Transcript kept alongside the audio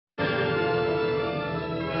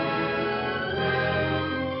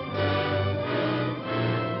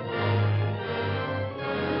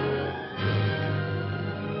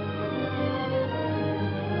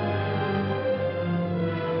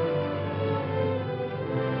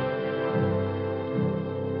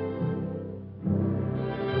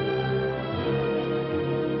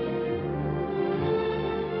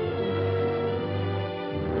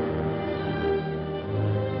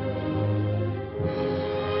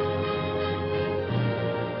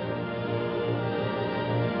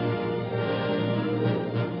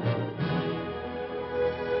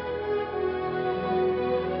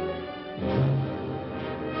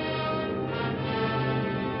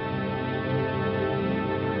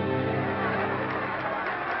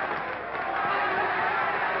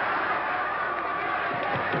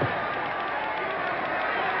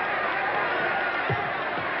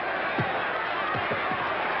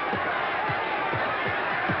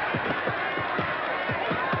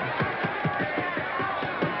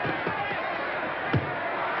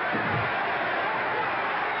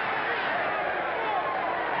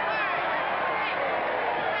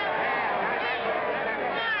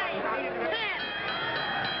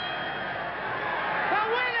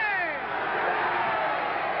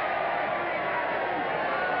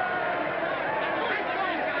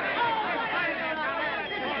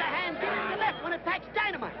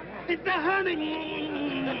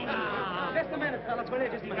honey. Just a minute, fellas. We're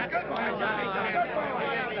just a minute.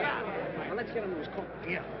 Well, let's get him to his coat.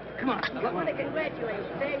 Yeah. Come on. I want to congratulate you.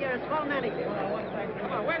 Say you're a swell manager.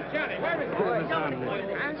 Come on, where's Johnny? Where is he?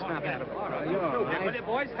 Snap at him. All right, you're will you,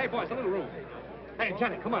 boys? Hey, boys, a little room. Hey,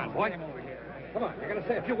 Johnny, come on, boy. Come on, you're going to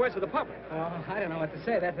say a few words to the public. I don't know what to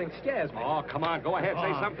say. That thing scares me. Oh, come on, go ahead,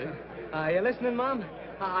 say something. You listening, Mom?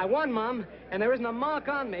 I won, Mom, and there isn't a mark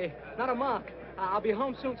on me. Not a mark. I'll be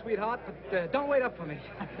home soon, sweetheart, but don't wait up for me.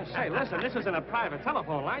 Say, listen, this isn't a private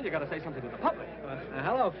telephone line. You got to say something to the public.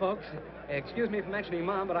 Hello, folks. Excuse me for mentioning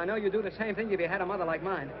Mom, but I know you'd do the same thing if you had a mother like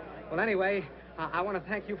mine. Well, anyway, I want to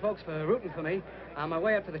thank you folks for rooting for me on my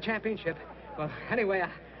way up to the championship. Well, anyway,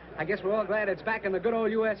 I guess we're all glad it's back in the good old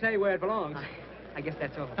USA where it belongs. I guess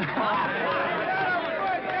that's all.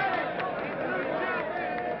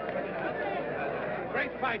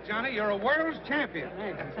 Great fight, Johnny. You're a world's champion.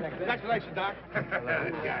 Thanks, Inspector. Congratulations, Doc. Good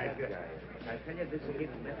guy. I tell you, this is getting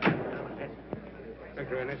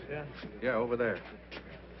Inspector Ennis? Yeah, over there.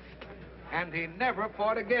 And he never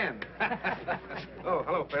fought again. Oh,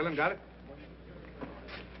 hello, Phelan. Got it?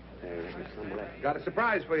 Got a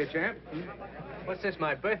surprise for you, champ. What's this,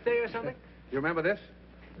 my birthday or something? You remember this?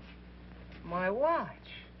 My watch.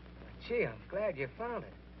 Gee, I'm glad you found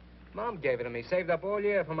it. Mom gave it to me, saved up all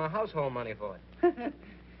year for my household money for it.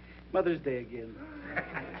 Mother's Day again.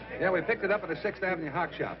 Yeah, we picked it up at the 6th Avenue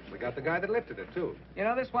Hock Shop. We got the guy that lifted it, too. You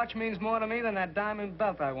know, this watch means more to me than that diamond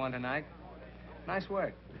belt I won tonight. Nice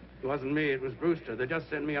work. It wasn't me. It was Brewster. They just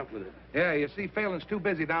sent me up with it. Yeah, you see, Phelan's too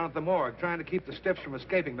busy down at the morgue trying to keep the stiffs from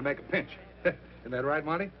escaping to make a pinch. Isn't that right,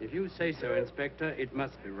 Monty? If you say so, Inspector, it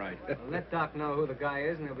must be right. Well, let Doc know who the guy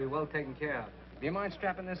is, and he'll be well taken care of. Do you mind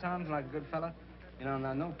strapping this on like a good fella? You know,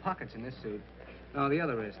 no pockets in this suit. No, the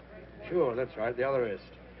other wrist. Sure, that's right. The other wrist.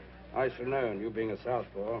 I should know, and you being a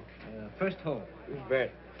southpaw. First hole. You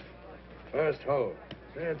bet. First hole.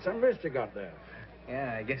 Say, it's some wrist you got there.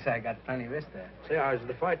 Yeah, I guess I got plenty wrist there. Say, I was at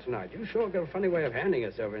the fight tonight. You sure got a funny way of handing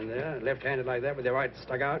yourself in there, left-handed like that with your right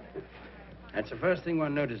stuck out. That's the first thing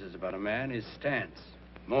one notices about a man, his stance,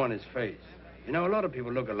 more on his face. You know, a lot of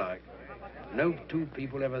people look alike. No two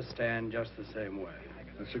people ever stand just the same way.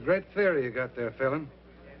 That's a great theory you got there, Phelan.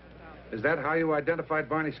 Is that how you identified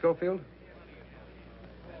Barney Schofield?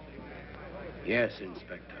 Yes,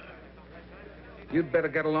 Inspector. You'd better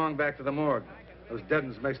get along back to the morgue. Those dead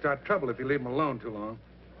uns may start trouble if you leave them alone too long.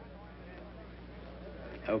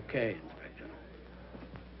 Okay, Inspector.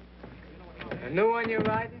 A new one you're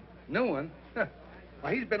riding? New one?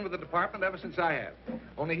 Well, he's been with the department ever since I have.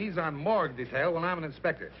 Only he's on morgue detail while I'm an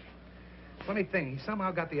inspector. Funny thing, he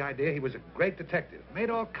somehow got the idea he was a great detective. Made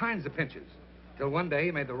all kinds of pinches. Till one day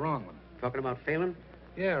he made the wrong one. Talking about Phelan?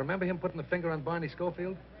 Yeah, remember him putting the finger on Barney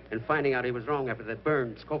Schofield? And finding out he was wrong after that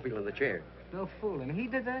burned Schofield in the chair. No fooling. He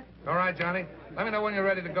did that? All right, Johnny. Let me know when you're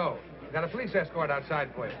ready to go. Got a police escort outside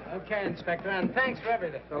for you. Okay, Inspector, and thanks for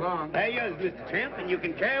everything. So long. There you is, Mr. Champ, and you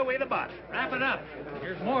can carry away the body. Wrap it up.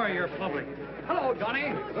 Here's more of your public. Hello,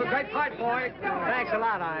 Johnny. Great fight, boy. Thanks a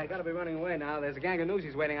lot. I gotta be running away now. There's a gang of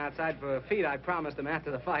newsies waiting outside for a feed I promised them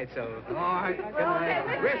after the fight, so... All right. Good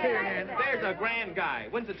night. We're here again. There's a grand guy.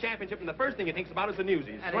 Wins the championship, and the first thing he thinks about is the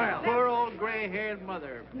newsies. Well, poor old gray-haired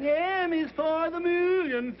mother. M is for the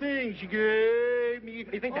million things she gave me.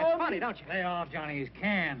 You think that's funny, don't you? Lay off Johnny's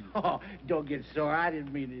can. Oh, don't get sore. I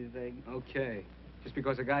didn't mean anything. Okay. Just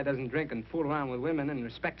because a guy doesn't drink and fool around with women and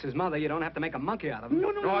respects his mother, you don't have to make a monkey out of him.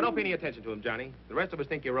 No, don't pay any attention to him, Johnny. The rest of us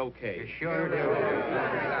think you're okay. You sure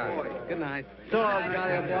do. Good night. So long,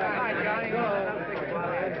 Johnny, boy. Hi, Johnny.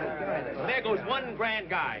 Well, there goes one grand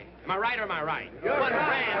guy. Am I right or am I right? One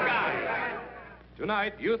grand guy.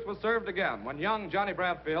 Tonight, youth was served again when young Johnny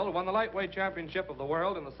Bradfield won the lightweight championship of the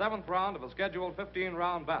world in the 7th round of a scheduled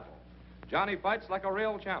 15-round battle. Johnny fights like a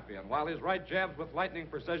real champion, while his right jabs with lightning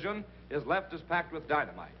precision, his left is packed with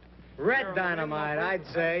dynamite. Red dynamite, I'd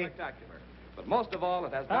say. Spectacular. But most of all,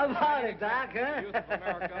 it has... How about it, Doc, the youth of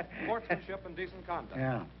America, sportsmanship and decent conduct.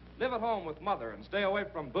 Yeah. Live at home with mother and stay away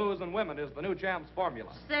from booze and women is the new champ's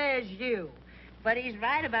formula. Says you. But he's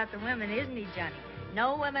right about the women, isn't he, Johnny?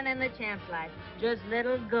 No women in the champ's life, just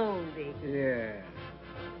little Goldie. Yeah.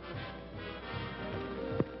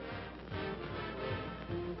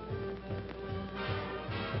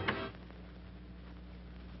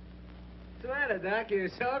 What's the matter, Doc? You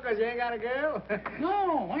sore because you ain't got a girl?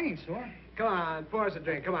 No, I ain't sore. Come on, pour us a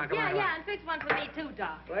drink. Come on, come on. Yeah, and fix one for me, too,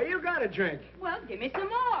 Doc. Well, you got a drink. Well, give me some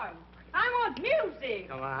more. I want music.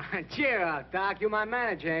 Come on, cheer up, Doc. You're my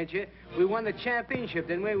manager, ain't you? We won the championship,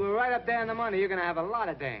 didn't we? We're right up there in the money. You're going to have a lot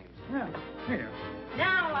of dames. Yeah, here.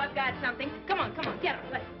 Now I've got something. Come on, get up.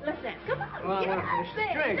 Let's dance. Come on, Well, I get want up. to finish the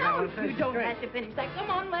drink. I No, want to finish you the don't drink. have to finish that. Come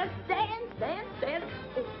on, let's dance.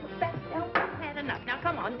 Oh, back down. I've had enough. Now,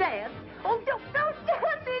 come on, dance. Oh, don't dance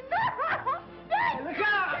it. No. Dance. Look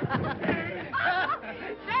out! 7, 8,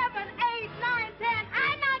 9, 10.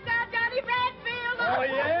 I knocked out Johnny Bradfield. Oh,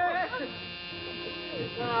 yeah?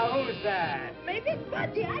 Now, who's that? Maybe it's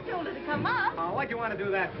Budgie. I told her to come up. Oh, what'd you want to do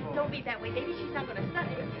that for? Don't be that way, baby. She's not going to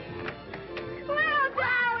study. Well,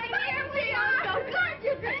 darling, here we are. So glad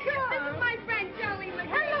you could come. This is my friend, Joey McGee.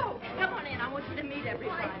 Hello. Come on in. I want you to meet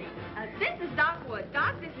everybody. This is Doc Wood.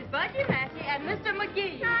 Doc, this is Budgie Massey and Mr.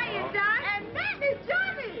 McGee. Hiya, Doc. And that is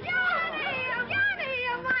Johnny. Johnny,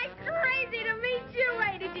 am I crazy to meet you?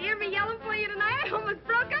 Hey, did you hear me yelling for you tonight? I almost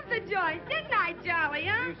broke up the joint, didn't I, Jolly,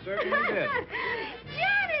 huh? You certainly did.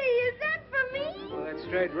 Johnny, is that for me? Well, that's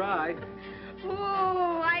straight right.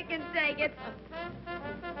 Oh, I can take it.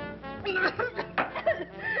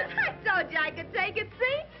 I told you I could take it,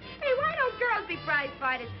 see? Hey, why don't girls be prize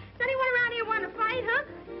fighters? Does anyone around here want to fight, huh?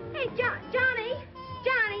 Hey, Johnny,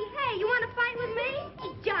 hey, you want to fight with me?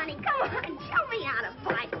 Hey, Johnny, come on, show me how to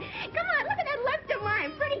fight. Come on, look at that left of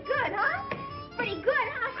mine. Pretty good, huh? Pretty good.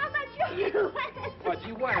 How about you?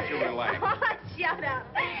 Budgie, why don't you relax? Oh, shut up.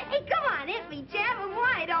 Hey, come on, hit me, jam him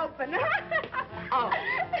wide open. Oh,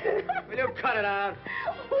 will you cut it out?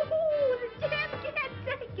 Ooh, the jam can't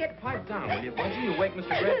take it. Pipe down, will you, Budgie? You wake Mr.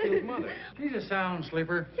 Bradfield's mother. She's a sound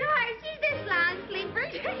sleeper. Sure, she's a slound sleeper.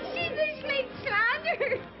 She's a sleep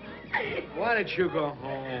slounder. Why don't you go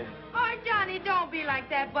home? Oh, Johnny, don't be like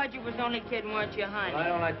that. Budgie was only kidding, weren't you, honey? I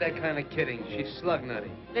don't like that kind of kidding. She's slug nutty.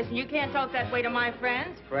 Listen, you can't talk that way to my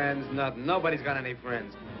friends. Friends, nothing. Nobody's got any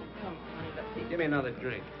friends. Come on, honey, let's see. Give me another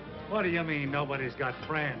drink. What do you mean nobody's got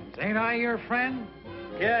friends? Ain't I your friend?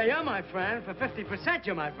 Yeah, you're my friend. For 50%,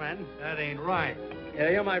 you're my friend. That ain't right.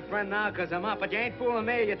 Yeah, you're my friend now because I'm up, but you ain't fooling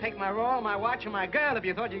me. You take my roll, my watch, and my girl if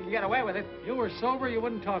you thought you could get away with it. You were sober, you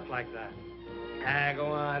wouldn't talk like that. Ah, go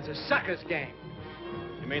on. It's a sucker's game.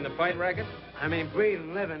 You mean the fight racket? I mean,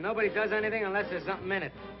 breathing, living. Nobody does anything unless there's something in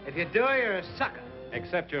it. If you do, you're a sucker.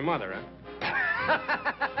 Except your mother, huh?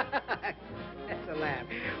 That's a laugh.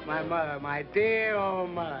 My mother, my dear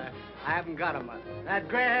old mother. I haven't got a mother. That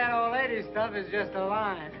gray-haired old lady stuff is just a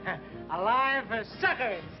line. A line for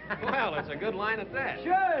suckers. Well, it's a good line at that.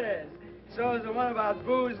 Sure it is. So is the one about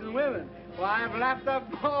booze and women. Why, I've lapped up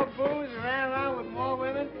more booze and ran around with more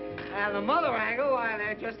women. And the mother angle, why,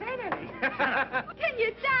 there just ain't any. Can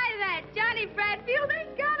you tie that? Johnny Bradfield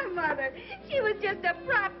ain't got a mother. She was just a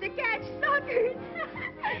prop to catch suckers.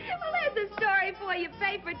 Well, there's a story for you,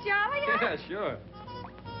 paper, Charlie. Huh? Yeah, sure.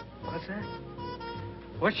 What's that?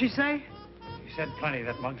 What'd she say? She said plenty.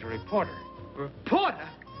 That mug's a reporter. Reporter?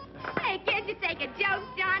 Hey, can't you take a joke,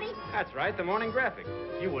 Johnny? That's right, the Morning Graphic.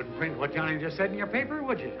 You wouldn't print what Johnny just said in your paper,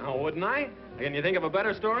 would you? Oh, wouldn't I? Can you think of a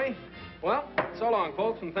better story? Well, so long,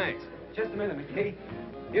 folks, and thanks. Just a minute, McKee.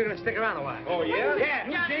 You're gonna stick around a while. Oh, yeah? Yeah.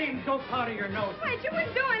 You James, don't powder your nose. Wait, you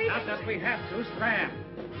wouldn't do anything. Not that we have to. Scram.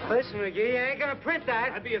 Listen, McGee, you ain't gonna print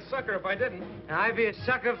that. I'd be a sucker if I didn't. And I'd be a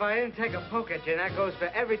sucker if I didn't take a poke at you, and that goes for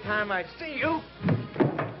every time I see you.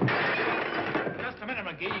 Just a minute,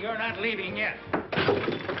 McGee. You're not leaving yet.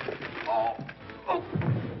 Oh,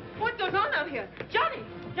 what goes on out here? Johnny,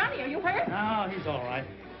 are you hurt? No, he's all right.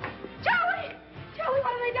 Joey,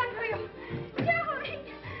 what have they done to you?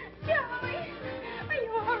 Joey, are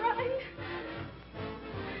you all right?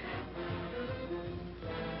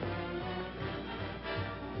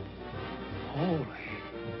 Holy.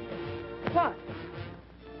 What?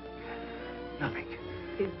 Nothing.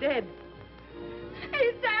 He's dead.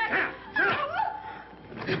 He's dead.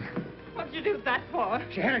 What'd you do that for?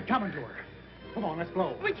 She had it coming to her. Come on, let's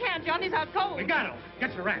blow. We can't. Johnny's out cold. We got him.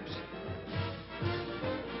 Get your wraps.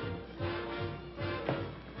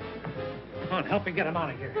 Come on, help me get him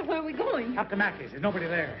out of here. Where are we going? Up to Mackey's. There's nobody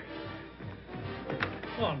there.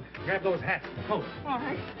 Come on, grab those hats and coat. All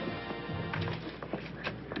right.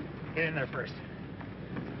 Get in there first.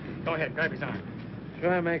 Go ahead, grab his arm.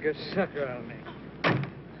 Try to make a sucker out of me.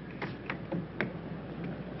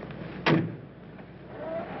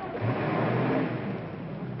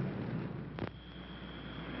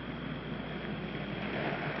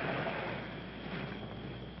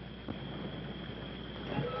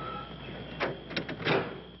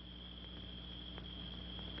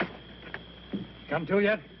 Come to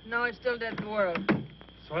yet? No, he's still dead to the world.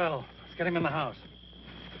 Swell. Let's get him in the house.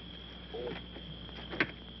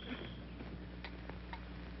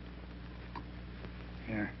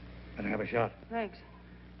 Here, better have a shot. Thanks.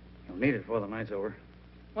 You'll need it before the night's over.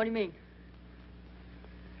 What do you mean?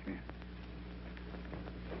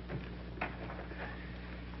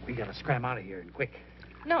 We gotta scram out of here and quick.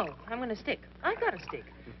 No, I'm going to stick. I got to stick.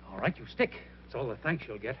 All right, you stick. It's all the thanks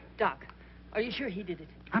you'll get. Doc, are you sure he did it?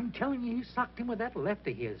 I'm telling you, he socked him with that left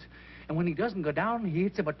of his. And when he doesn't go down, he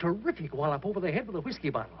hits him a terrific wallop over the head with a whiskey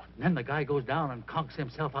bottle. And then the guy goes down and conks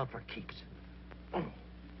himself out for keeps. Oh,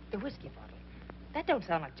 the whiskey bottle. That don't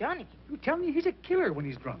sound like Johnny. I'm telling you, he's a killer when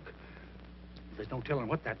he's drunk. There's no telling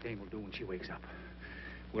what that dame will do when she wakes up.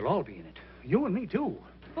 We'll all be in it. You and me, too.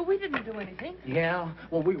 But we didn't do anything. Yeah,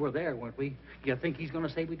 well, we were there, weren't we? You think he's going to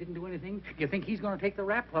say we didn't do anything? You think he's going to take the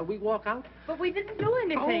rap while we walk out? But we didn't do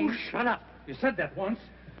anything. Oh, shut up. You said that once.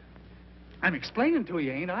 I'm explaining to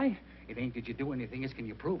you, ain't I? It ain't did you do anything, it's can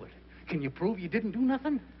you prove it? Can you prove you didn't do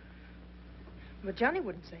nothing? But Johnny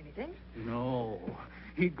wouldn't say anything. No.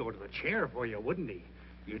 He'd go to the chair for you, wouldn't he?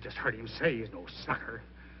 You just heard him say he's no sucker.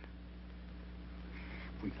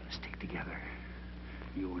 We gotta stick together.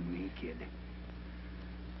 You and me, kid.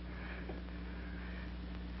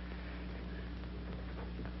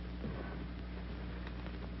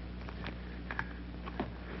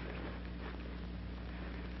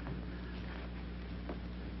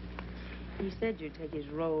 He said you'd take his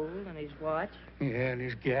roll and his watch. Yeah, and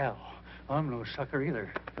his gal. I'm no sucker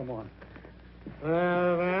either. Come on.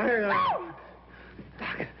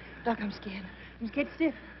 Doc, I'm scared. I'm scared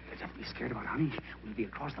stiff. Don't be scared about it, honey. We'll be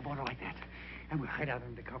across the border like that. And we'll hide out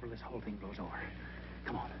under cover till this whole thing blows over.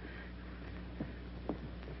 Come on.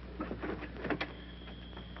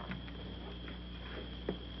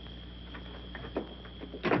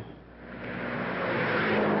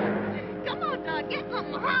 Come on, Doc. Get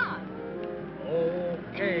something hot.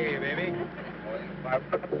 Okay, baby.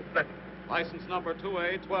 License number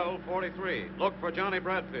 2A1243. Look for Johnny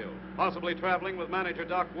Bradfield, possibly traveling with manager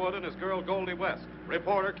Doc Wood and his girl Goldie West.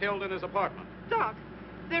 Reporter killed in his apartment. Doc,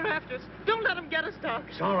 they're after us. Don't let them get us, Doc.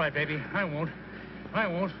 It's all right, baby. I won't. I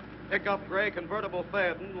won't. Pick up gray convertible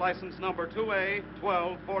Phaeton, license number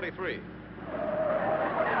 2A1243.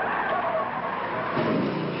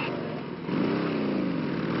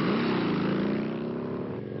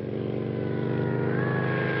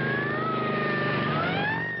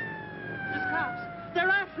 They're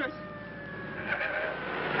after us.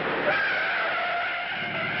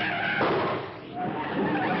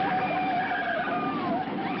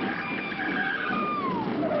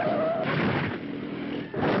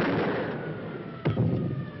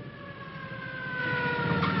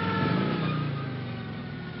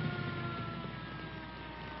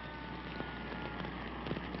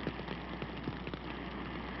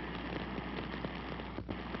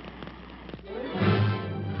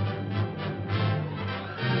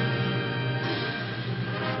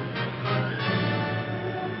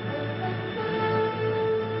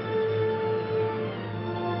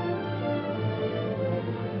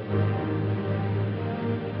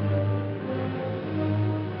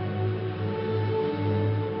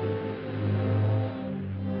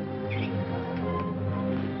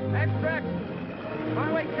 Extract.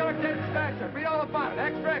 Runaway killer dead dispatcher. Read all about it.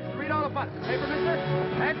 Extract. Read all about it. Paper, mister?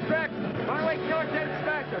 Extract. Runaway killer dead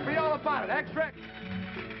dispatcher. Read all about it. Extract.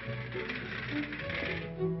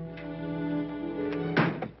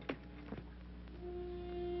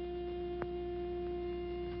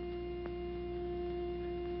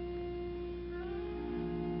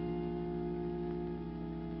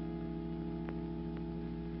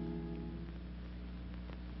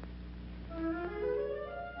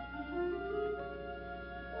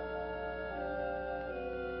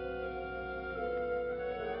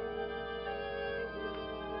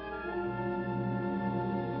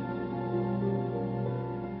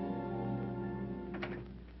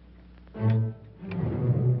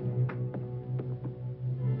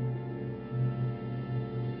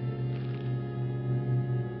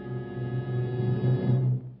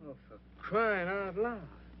 Crying out loud.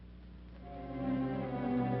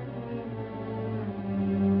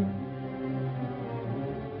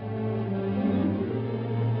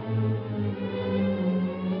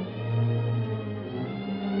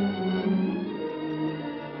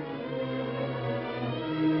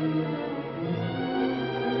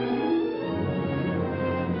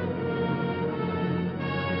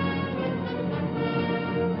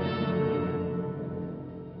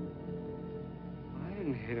 I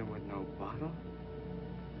didn't hit him with no bottle.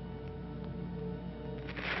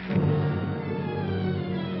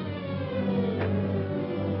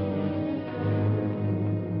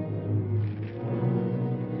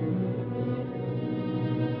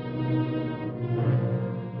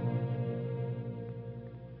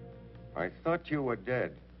 I thought you were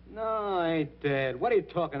dead. No, I ain't dead. What are you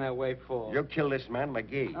talking that way for? You killed this man,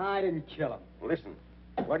 McGee. I didn't kill him. Listen,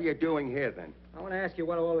 What are you doing here, then? I want to ask you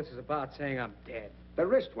what all this is about, saying I'm dead. The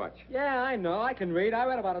wristwatch. Yeah, I know. I can read. I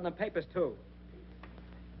read about it in the papers, too.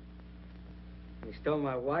 He stole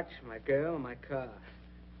my watch, my girl, and my car.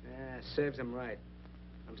 Yeah, serves him right.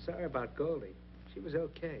 I'm sorry about Goldie. She was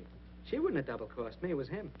okay. She wouldn't have double-crossed me. It was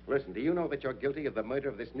him. Listen, do you know that you're guilty of the murder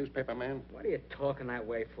of this newspaper man? What are you talking that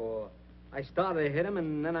way for? I started to hit him,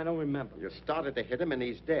 and then I don't remember. You started to hit him, and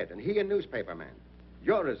he's dead. And he a newspaper man.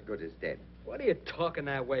 You're as good as dead. What are you talking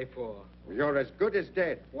that way for? You're as good as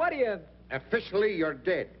dead. What are you... Officially, you're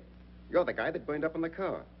dead. You're the guy that burned up in the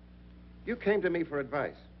car. You came to me for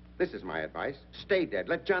advice. This is my advice. Stay dead.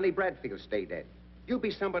 Let Johnny Bradfield stay dead. You be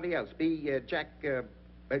somebody else. Be Jack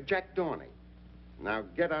Dorney. Now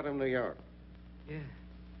get out of New York. Yeah.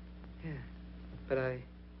 But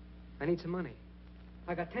I need some money.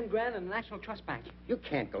 I got 10 grand in the National Trust Bank. You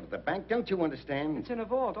can't go to the bank. Don't you understand? It's in a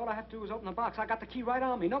vault. All I have to do is open the box. I got the key right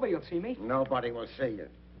on me. Nobody will see me. Nobody will see you.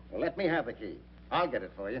 Well, let me have the key. I'll get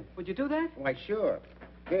it for you. Would you do that? Why, sure.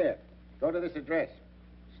 Here, go to this address.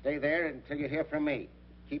 Stay there until you hear from me.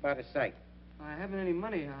 Keep out of sight. I haven't any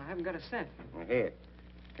money. I haven't got a cent. Well, here.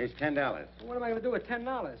 Here's $10. Well, what am I going to do with $10?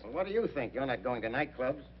 Well, what do you think? You're not going to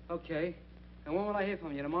nightclubs. Okay. And when will I hear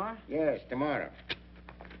from you? Tomorrow? Yes, tomorrow.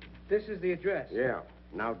 This is the address. Yeah.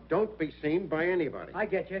 Now, don't be seen by anybody. I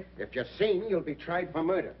get you. If you're seen, you'll be tried for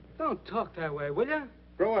murder. Don't talk that way, will you?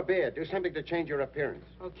 Grow a beard. Do something to change your appearance.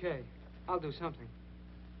 Okay. I'll do something.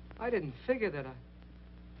 I didn't figure that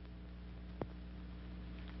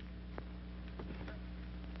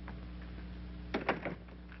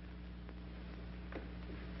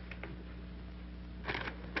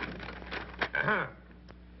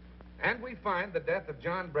And we find the death of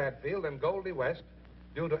John Bradfield and Goldie West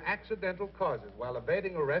due to accidental causes while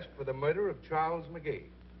evading arrest for the murder of Charles McGee.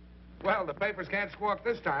 Well, the papers can't squawk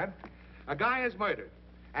this time. A guy is murdered.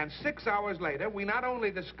 And 6 hours later, we not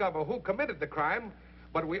only discover who committed the crime,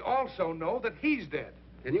 but we also know that he's dead.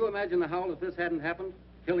 Can you imagine the howl if this hadn't happened?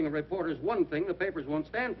 Killing a reporter's one thing the papers won't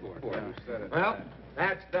stand for. Well,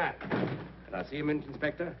 that's that. Can I see him,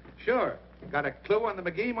 Inspector? Sure. Got a clue on the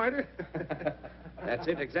McGee murder? That's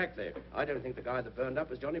it, exactly. I don't think the guy that burned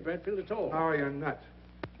up was Johnny Bradfield at all. Oh, you're nuts.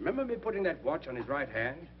 Remember me putting that watch on his right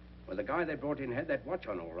hand? Well, the guy they brought in had that watch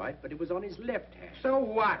on all right, but it was on his left hand. So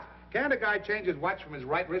what? Can't a guy change his watch from his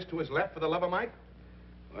right wrist to his left for the love of Mike?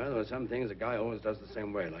 Well, there are some things a guy always does the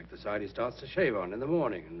same way, like the side he starts to shave on in the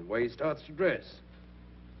morning and the way he starts to dress.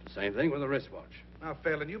 The same thing with a wristwatch. Now,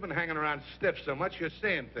 Phelan, you've been hanging around stiff so much you're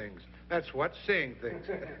seeing things. That's what, seeing things.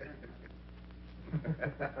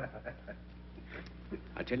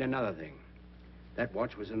 I'll tell you another thing. That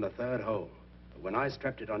watch was in the third hole. But when I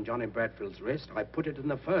strapped it on Johnny Bradfield's wrist, I put it in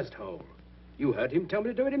the first hole. You heard him tell me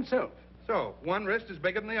to do it himself. So, one wrist is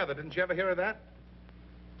bigger than the other. Didn't you ever hear of that?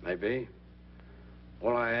 Maybe.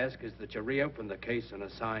 All I ask is that you reopen the case and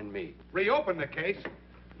assign me. Reopen the case?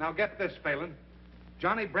 Now, get this, Phelan.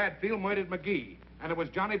 Johnny Bradfield murdered McGee. And it was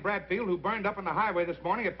Johnny Bradfield who burned up on the highway this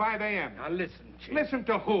morning at 5 a.m. Now, listen, Chief. Listen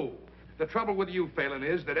to who? The trouble with you, Phelan,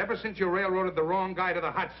 is that ever since you railroaded the wrong guy to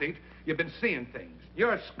the hot seat, you've been seeing things.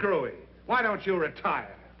 You're screwy. Why don't you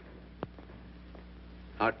retire?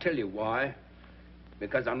 I'll tell you why.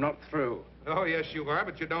 Because I'm not through. Oh, yes, you are,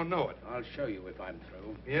 but you don't know it. I'll show you if I'm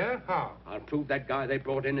through. Yeah? How? I'll prove that guy they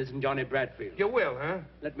brought in isn't Johnny Bradfield. You will, huh?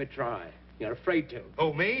 Let me try. You're afraid to.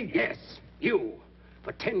 Oh, me? Yes, you.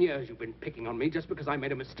 For 10 years you've been picking on me just because I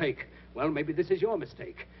made a mistake. Well, maybe this is your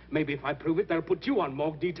mistake. Maybe if I prove it, they'll put you on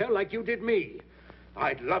morgue detail like you did me.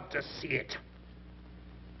 I'd love to see it.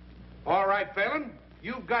 All right, Phelan.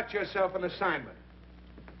 You've got yourself an assignment.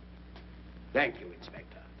 Thank you, Inspector.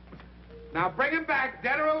 Now bring him back,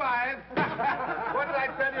 dead or alive. What did I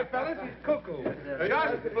tell you, fellas? He's cuckoo.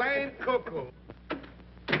 Just plain cuckoo.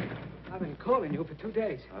 I've been calling you for 2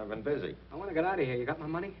 days. I've been busy. I want to get out of here. You got my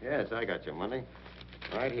money? Yes, I got your money.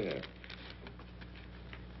 Right here.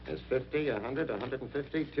 There's 50, 100,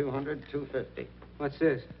 150, 200, 250. What's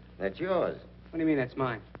this? That's yours. What do you mean that's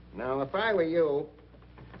mine? Now, if I were you,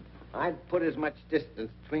 I'd put as much distance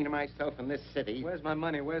between myself and this city. Where's my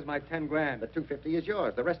money? Where's my 10 grand? The 250 is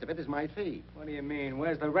yours. The rest of it is my fee. What do you mean?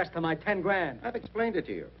 Where's the rest of my 10 grand? I've explained it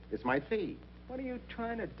to you. It's my fee. What are you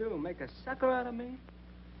trying to do? Make a sucker out of me?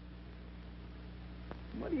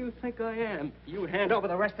 What do you think I am? You hand over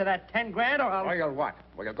the rest of that 10 grand or I'll... Or you'll what?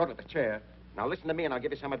 Well, you'll go to the chair. Now, listen to me and I'll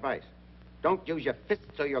give you some advice. Don't use your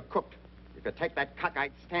fists or you're cooked. If you take that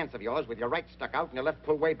cockeyed stance of yours with your right stuck out and your left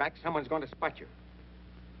pulled way back, someone's going to spot you.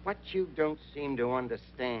 What you don't seem to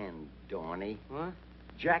understand, Dorney. What?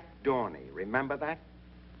 Jack Dorney. Remember that?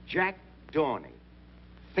 Jack Dorney.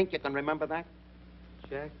 Think you can remember that?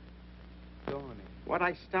 Jack Dorney. What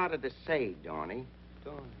I started to say, Dorney,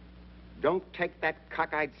 Don't. Don't take that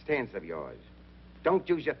cockeyed stance of yours. Don't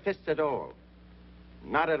use your fists at all.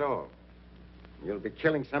 Not at all. You'll be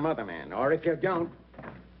killing some other man. Or if you don't,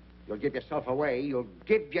 you'll give yourself away. You'll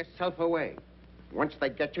give yourself away. Once they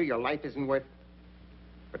get you, your life isn't worth...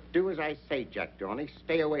 But do as I say, Jack Dorney.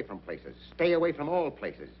 Stay away from places. Stay away from all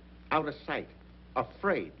places. Out of sight.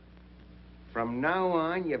 Afraid. From now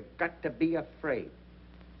on, you've got to be afraid.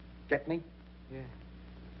 Get me?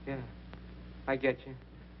 Yeah. I get you.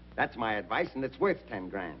 That's my advice, and it's worth 10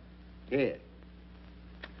 grand. Here.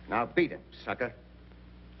 Now beat him, sucker.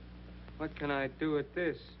 What can I do with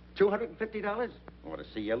this? $250? Ought to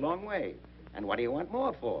see you a long way. And what do you want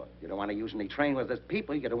more for? You don't want to use any trainless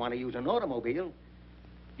people. You don't want to use an automobile.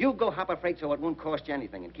 You go hop a freight so it won't cost you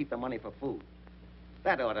anything and keep the money for food.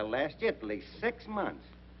 That ought to last you at least 6 months.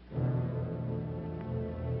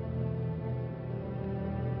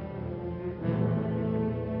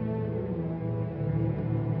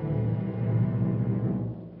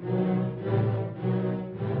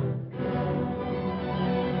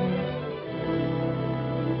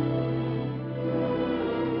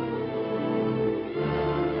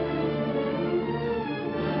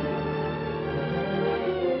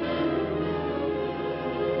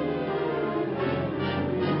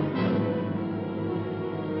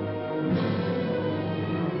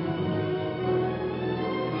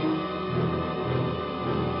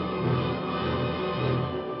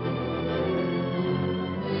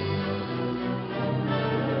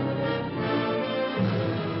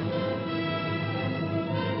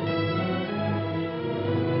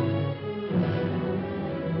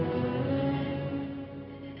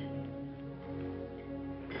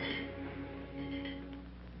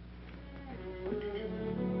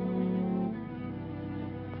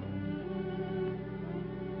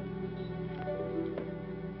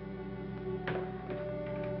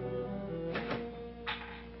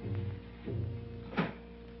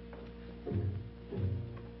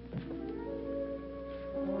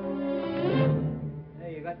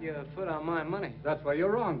 Your foot on my money. That's where you're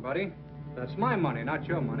wrong, buddy. That's my money, not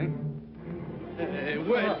your money.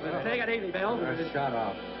 Wait. Take it easy, Bill. Shut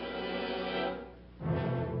up.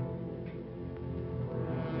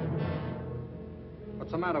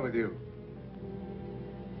 What's the matter with you?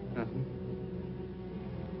 Nothing.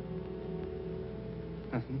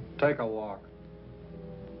 Take a walk.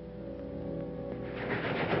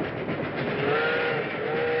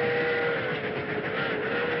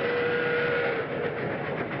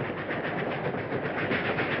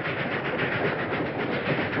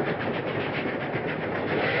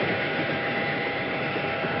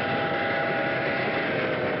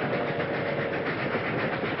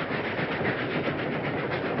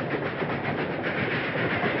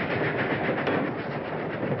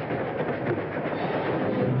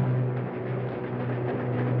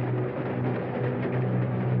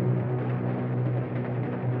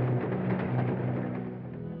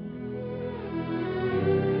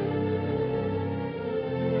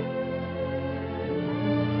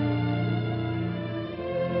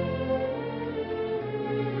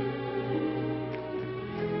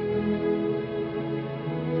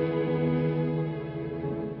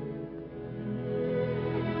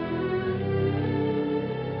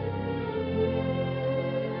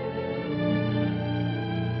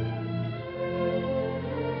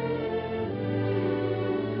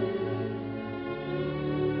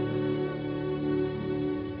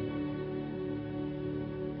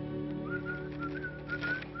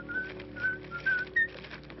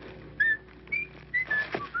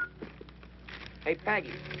 Hey,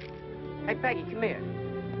 Peggy. Hey, Peggy, come here.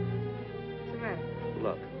 What's the matter?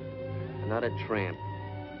 Look, another tramp.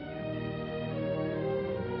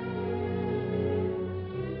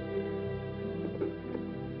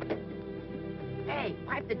 Hey,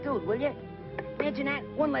 pipe the dude, will you? Imagine that.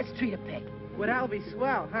 One less tree to pick. Well, that'll be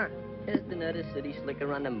swell, huh? Just another city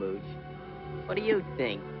slicker on the mooch. What do you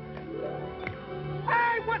think?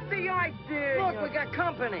 Hey, what's the idea? Look, we got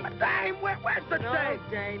company. Dame, where's the No, dame?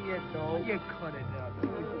 Dame, you don't. You cut it out.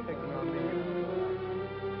 You're picking on me.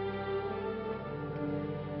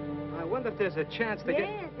 I wonder if there's a chance to get...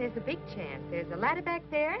 Yes, there's a big chance. There's a ladder back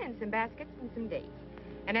there and some baskets and some dates.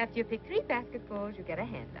 And after you pick 3 basketfuls, you get a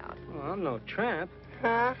handout. Oh, I'm no tramp.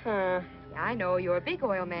 Uh-huh. I know you're a big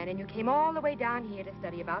oil man, and you came all the way down here to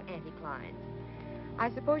study about anticlines. I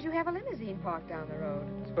suppose you have a limousine parked down the road.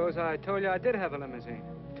 Suppose I told you I did have a limousine.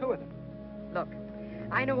 2 of them. Look,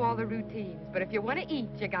 I know all the routines, but if you want to eat,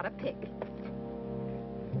 you gotta pick.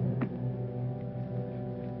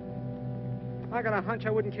 I got a hunch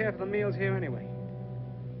I wouldn't care for the meals here anyway.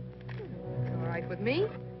 All right with me.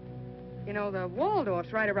 You know, the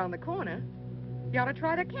Waldorf's right around the corner. You ought to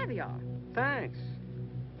try the caviar. Thanks.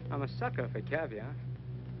 I'm a sucker for caviar.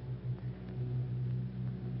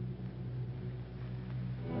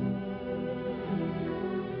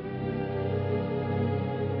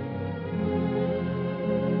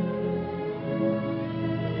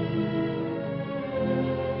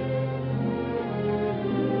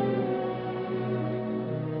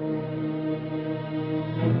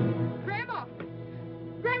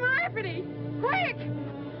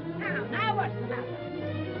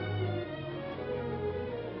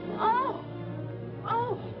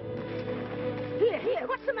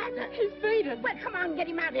 Well, come on, get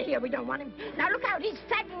him out of here. We don't want him. Now, look out. He's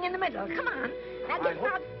sagging in the middle. Come on. Now, get him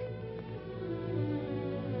out.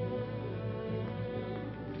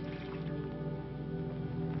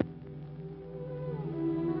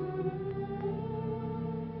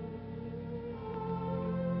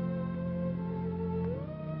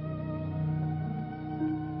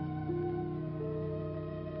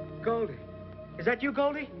 Goldie. Is that you,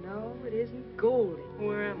 Goldie? No, it isn't Goldie.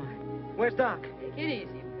 Where am I? Where's Doc? Take it easy,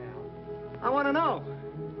 pal. I want to know.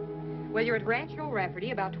 Well, you're at Rancho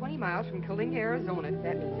Rafferty, about 20 miles from Colinga, Arizona, if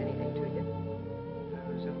that means anything to you.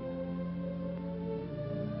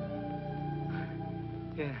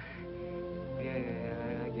 Yeah,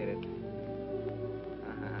 I get it.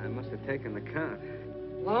 I must have taken the count.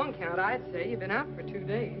 Long count, I'd say. You've been out for 2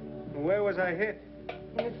 days. Where was I hit?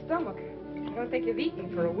 In the stomach. I don't think you've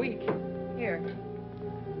eaten for a week. Here.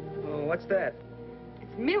 Oh, what's that?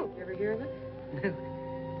 It's milk. You ever hear of it?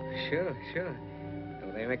 Sure.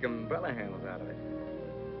 Well, they make umbrella handles out of it.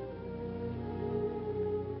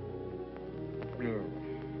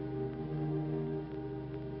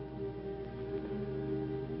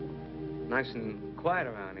 Nice and quiet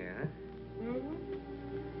around here, huh? Mm-hmm.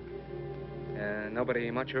 Nobody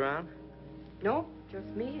much around? No, just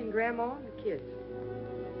me and Grandma and the kids.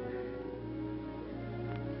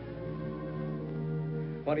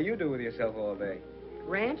 What do you do with yourself all day?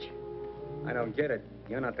 Ranch? I don't get it.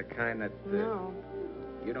 You're not the kind that... No.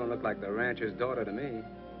 You don't look like the rancher's daughter to me.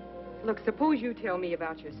 Look, suppose you tell me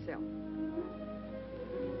about yourself.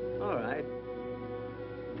 All right.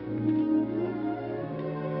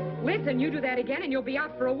 Listen, you do that again and you'll be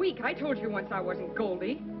out for a week. I told you once I wasn't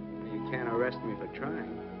Goldie. You can't arrest me for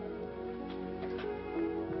trying.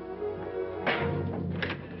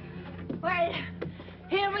 Well,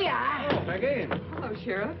 here we are. Oh, Peggy. Hello,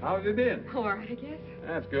 Sheriff. How have you been? All right, I guess.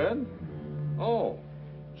 That's good. Oh,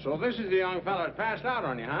 so this is the young fella that passed out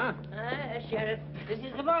on you, huh? Sheriff, this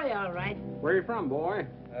is the boy, all right. Where you from, boy?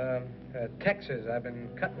 Texas. I've been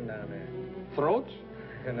cutting down there. Throats?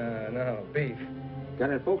 No, beef.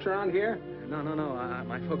 Got any folks around here? No.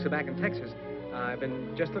 My folks are back in Texas. I've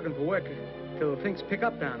been just looking for work till things pick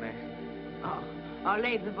up down there. Oh,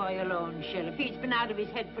 leave the boy alone, Sheriff. He's been out of his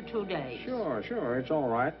head for 2 days. Sure. It's all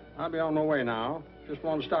right. I'll be on my way now. Just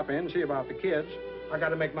want to stop in and see about the kids. I got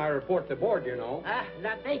to make my report to board, you know.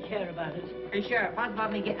 That they care about it. Hey, Sheriff, how's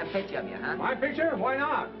about me getting a picture of you, huh? My picture? Why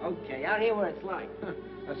not? Okay, out here where it's light.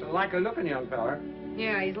 That's a likely-looking young fella.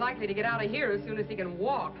 Yeah, he's likely to get out of here as soon as he can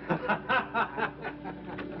walk.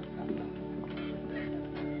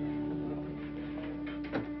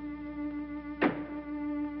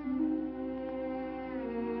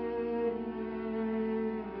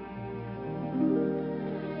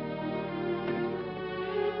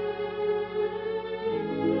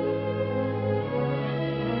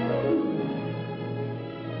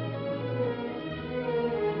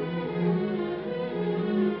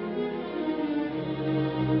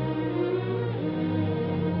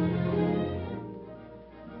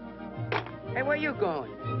 Hey, where you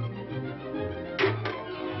going?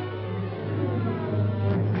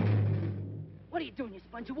 What are you doing, you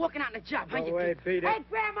sponge? You're walking out on the job, huh? Go away, beat it. Hey,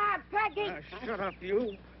 Grandma, Peggy! Shut up,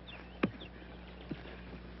 you.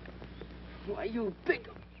 Why, you big...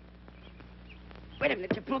 Wait a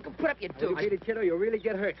minute, you punk, put up your You doors. beat it, kiddo, you'll really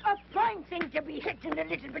get hurt. A fine thing to be hitting a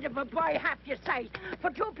little bit of a boy half your size.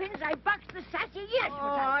 For 2 pins, I boxed the sassy yes. Oh,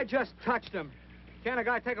 I just touched him. Can't a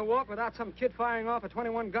guy take a walk without some kid firing off a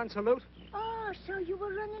 21-gun salute? Oh, so you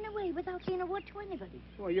were running away without saying a word to anybody.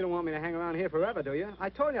 Well, you don't want me to hang around here forever, do you? I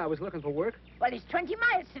told you I was looking for work. Well, it's 20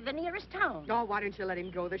 miles to the nearest town. Oh, why don't you let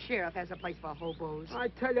him go? The sheriff has a place for hobos. I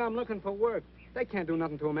tell you I'm looking for work. They can't do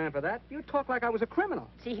nothing to a man for that. You talk like I was a criminal.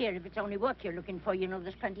 See here, if it's only work you're looking for, you know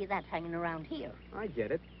there's plenty of that hanging around here. I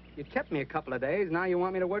get it. You kept me a couple of days. Now you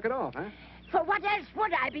want me to work it off, huh? For what else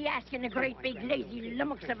would I be asking a great big lazy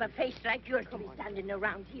lummox of a face like yours to be standing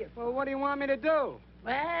around here? Well, what do you want me to do?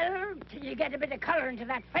 Well, till you get a bit of color into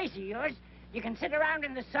that face of yours, you can sit around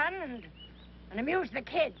in the sun and amuse the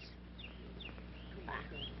kids.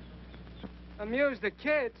 Amuse the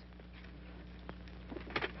kids?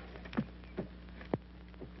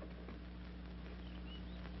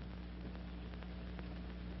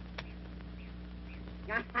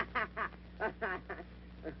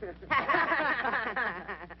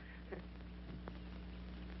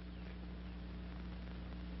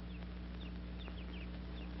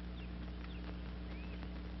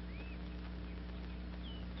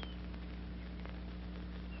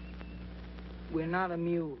 We're not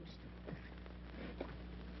amused.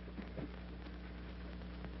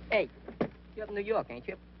 Hey, you're up in New York, ain't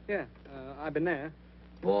you? Yeah, I've been there.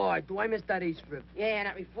 Boy, do I miss that East Rib. Yeah, and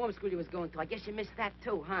that reform school you was going to. I guess you missed that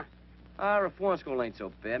too, huh? Our reform school ain't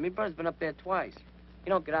so bad. Me brother's been up there twice. He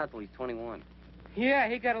don't get out till he's 21. Yeah,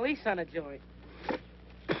 he got a lease on a joint.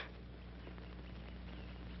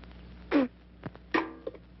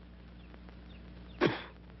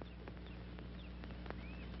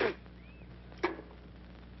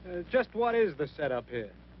 Just what is the setup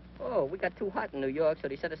here? Oh, we got too hot in New York, so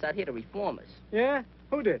they sent us out here to reform us. Yeah?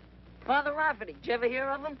 Who did? Father Rafferty, did you ever hear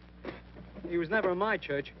of him? He was never in my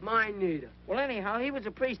church. Mine neither. Well, anyhow, he was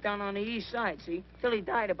a priest down on the east side, see? Till he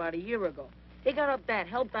died about a year ago. He got up that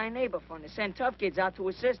Help Thy Neighbor fund to send tough kids out to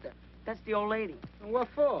his sister. That's the old lady. And what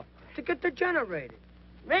for? To get degenerated.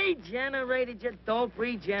 Regenerated, you dope,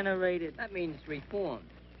 regenerated. That means reformed.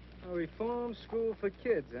 A reform school for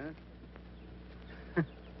kids, huh?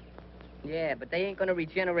 Yeah, but they ain't gonna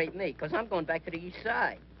regenerate me, because I'm going back to the east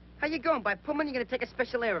side. How you going? By Pullman, you're gonna take a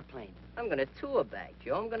special airplane. I'm gonna tour back,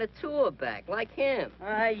 Joe. I'm gonna tour back, like him.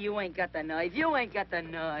 Ah, you ain't got the nerve. You ain't got the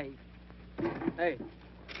nerve. Hey,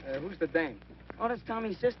 who's the dame? Oh, that's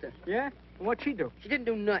Tommy's sister. Yeah? And what'd she do? She didn't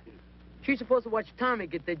do nothing. She's supposed to watch Tommy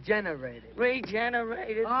get degenerated.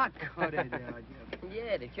 Regenerated? Oh, cut it out.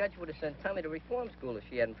 Yeah, the judge would have sent Tommy to reform school if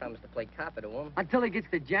she hadn't promised to play copper to him. Until he gets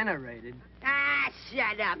degenerated. Ah,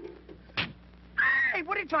 shut up. Hey,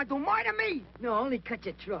 what are you trying to do? Murder me? No, only cut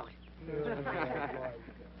your throat.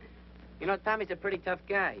 You know, Tommy's a pretty tough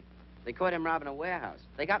guy. They caught him robbing a warehouse.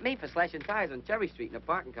 They got me for slashing tires on Cherry Street in a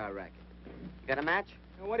parking car racket. You got a match?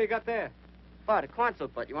 And what do you got there? Oh, the console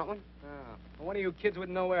butt. You want one? Oh. Well, one of you kids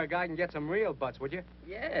wouldn't know where a guy can get some real butts, would you?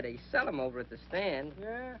 Yeah, they sell them over at the stand.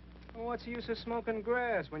 Yeah? Well, what's the use of smoking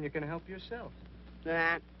grass when you can help yourself?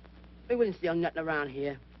 Nah. We wouldn't steal nothing around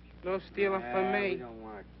here. No stealing from me.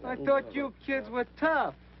 I thought you kids were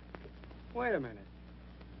tough. Wait a minute.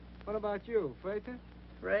 What about you, Frater?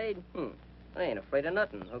 Afraid? I ain't afraid of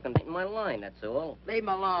nothing. Hooking in my line, that's all. Leave him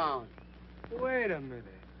alone. Wait a minute.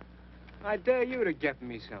 I dare you to get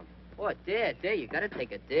me some. What, dare? Dare? You gotta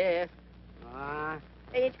take a dare.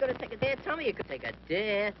 Hey, ain't you gonna take a dare? Tell me you could take a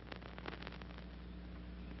dare.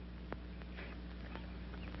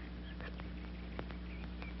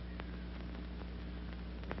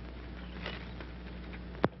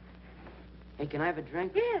 Hey, can I have a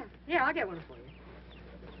drink? Yeah, I'll get one for you.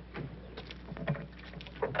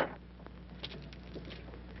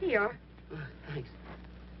 Here you are. Thanks.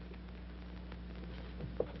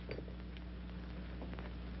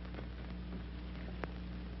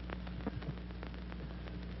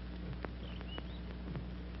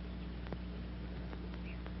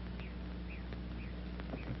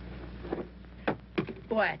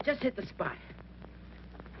 Boy, just hit the spot.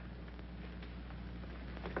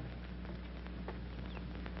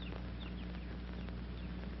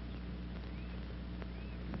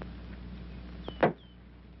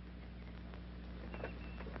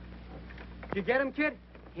 You get him, kid?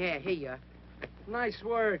 Yeah, here you are. Nice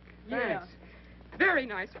work. Yeah. Thanks. Very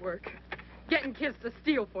nice work. Getting kids to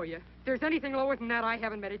steal for you. If there's anything lower than that, I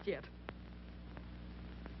haven't met it yet.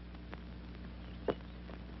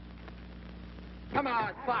 Come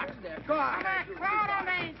on, Fox there. Go on. Go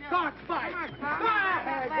on, Spike. Go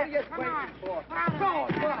ahead. What are you waiting for? Go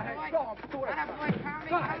on, go ahead. Go on, do it.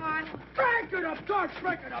 Go ahead. Break it up, George,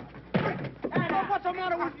 break it up. Hey, what's the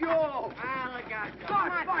matter with you? Look out.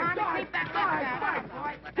 George, Spike.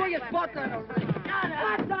 Put your butt in the ring.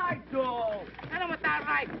 What I do? I don't want that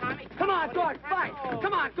right, Tommy. Come on, George, fight.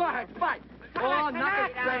 Come on, go ahead, fight. Oh, knock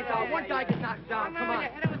it straight out. One guy gets knocked down. Come on.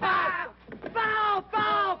 Foul!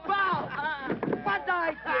 What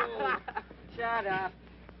I do? Shut up.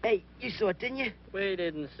 Hey, you saw it, didn't you? We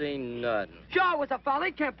didn't see nothing. Sure, it was a foul.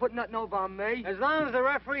 He can't put nothing over on me. As long as the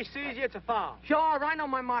referee sees you, it's a foul. Sure, I know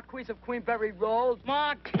my Marquise of Queenberry rolls.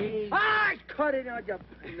 Marquis. Ah, cut it out, you...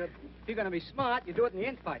 If you're going to be smart, you do it in the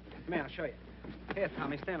infight. Come here, I'll show you. Here,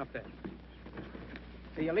 Tommy, stand up there.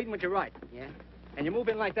 So you're leading with your right. Yeah? And you move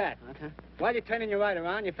in like that. Okay. While you're turning your right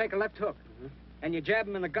around, you fake a left hook. And you jab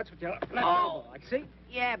him in the guts with your left elbow. Like, see?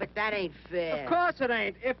 Yeah, but that ain't fair. Of course it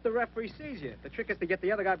ain't, if the referee sees you. The trick is to get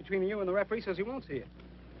the other guy between you and the referee so he won't see you.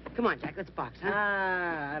 Come on, Jack, let's box, huh?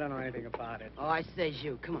 I don't know anything about it. Oh, I says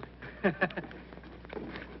you. Come on.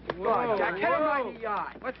 God, Jack, hit him right in the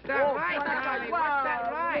eye. What's that right, What's that Tommy? right? What's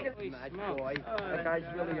that right? Nice boy. That guy's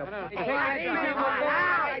really a... Hey, Hey, hey, easy, hey, boy.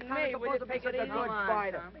 hey, Tommy, hey, supposed to be such a good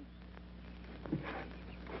fighter.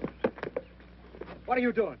 What are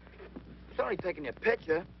you doing? It's only taking your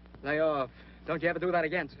picture. Lay off. Don't you ever do that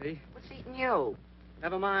again, see? What's eating you?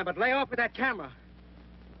 Never mind, but lay off with that camera.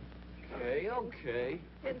 Okay.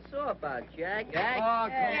 Getting sore about, Jack. Oh, come on,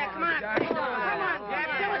 Jack. Come on, Jack.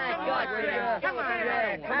 Come on,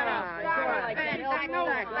 Jack. Come on. I know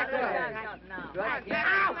that.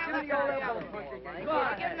 Ow! Give me your elbow.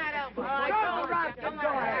 Give him that elbow.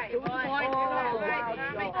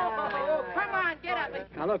 Come on, get up.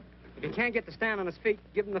 Now, look, if you can't get to stand on his feet,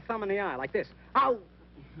 give him the thumb in the eye, like this. Ow!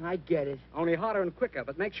 I get it. Only harder and quicker,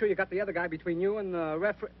 but make sure you got the other guy between you and the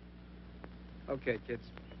referee. Okay, kids.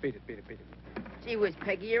 Beat it. Gee whiz,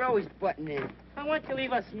 Peggy, you're always butting in. Why don't you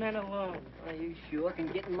leave us men alone? Well, you sure can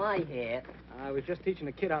get in my hair. I was just teaching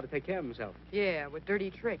the kid how to take care of himself. Yeah, with dirty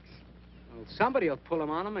tricks. Well, somebody will pull him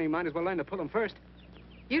on him, and he might as well learn to pull him first.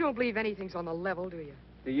 You don't believe anything's on the level, do you?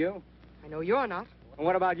 Do you? I know you're not. And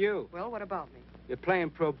what about you? Well, what about me? You're playing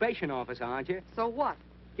probation officer, aren't you? So what?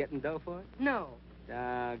 Getting dough for it? No.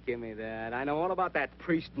 Give me that. I know all about that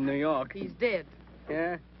priest in New York. He's dead.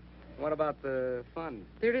 Yeah? What about the fund?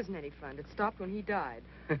 There isn't any fund. It stopped when he died.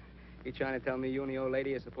 You trying to tell me you and the old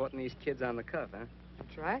lady are supporting these kids on the cuff, huh?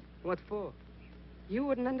 That's right. What for? You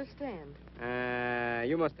wouldn't understand.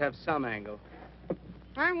 You must have some angle.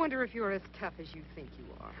 I wonder if you're as tough as you think you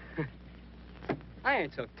are. I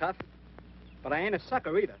ain't so tough. But I ain't a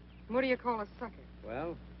sucker either. What do you call a sucker?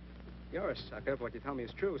 Well, you're a sucker if what you tell me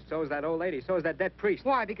is true. So is that old lady. So is that dead priest.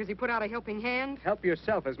 Why, because he put out a helping hand? Help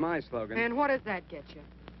yourself is my slogan. And what does that get you?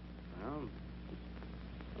 Well,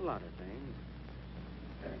 a lot of things.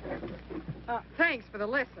 Thanks for the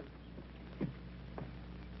lesson.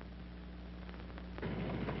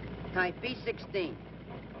 Type B16.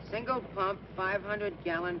 Single pump,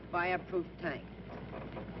 500-gallon fireproof tank.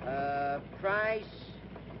 Price,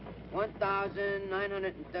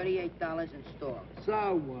 $1,938 installed.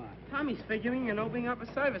 So what? Tommy's figuring on opening up a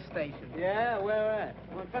service station. Yeah, where at?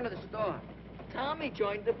 Well, in front of the store. Tommy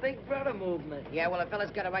joined the Big Brother movement. Yeah, well, a fella's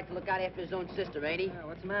got a right to look out after his own sister, ain't he?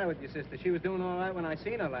 What's the matter with your sister? She was doing all right when I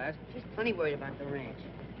seen her last. She's plenty worried about the ranch.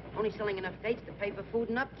 Only selling enough dates to pay for food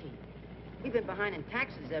and upkeep. We've been behind in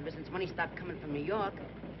taxes ever since money stopped coming from New York.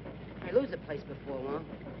 I lose the place before long.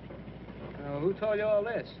 Who told you all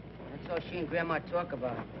this? That's all she and Grandma talk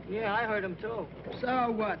about. Yeah, I heard him too. So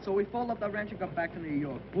what? So we fold up the ranch and go back to New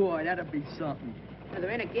York. Boy, that'd be something. Now, there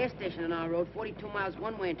ain't a gas station on our road, 42 miles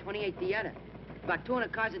one way and 28 the other. About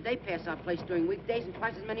 200 cars a day pass our place during weekdays and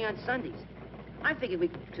twice as many on Sundays. I figured we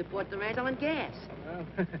could support the ranch selling gas. Well,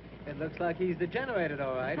 it looks like he's degenerated,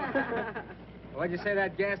 all right. What'd you say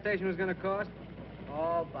that gas station was going to cost?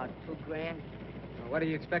 Oh, about $2 grand. Well, what do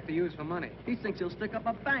you expect to use for money? He thinks he'll stick up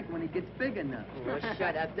a bank when he gets big enough. Oh,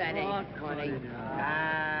 shut up, that ain't funny.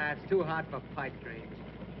 It's too hot for pipe dreams.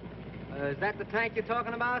 Is that the tank you're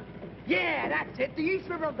talking about? Yeah, that's it. The East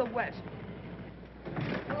River of the West.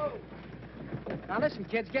 Oh. Now, listen,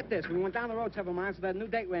 kids, get this. We went down the road several miles to that new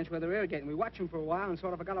date ranch where they're irrigating. We watched them for a while and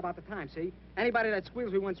sort of forgot about the time, see? Anybody that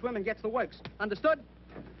squeals we went swimming gets the works. Understood?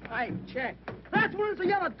 Hey, check. That's one is the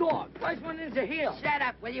yellow dog. First one is a heel. Shut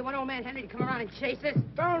up, will you? Want old man Henry to come around and chase us?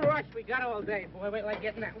 Don't rush. We got all day, boy. Wait like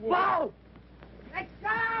getting that wool. Whoa! Let's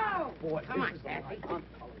go! Boy, come on, Sassy.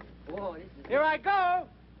 Boy, this is... Here I go.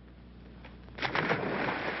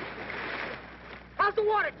 How's the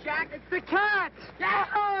water, Jack? It's the cats.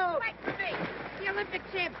 Oh! Wait for me. The Olympic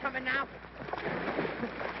champ coming now.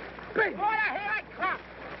 Big water, here I come.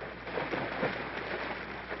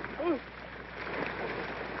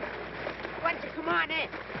 Why don't you come on in?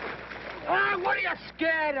 Ah, what are you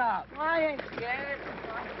scared of? I ain't scared.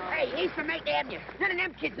 Hey, East from 8th Avenue. None of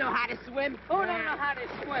them kids know how to swim. Who don't know how to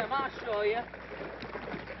swim? I'll show you.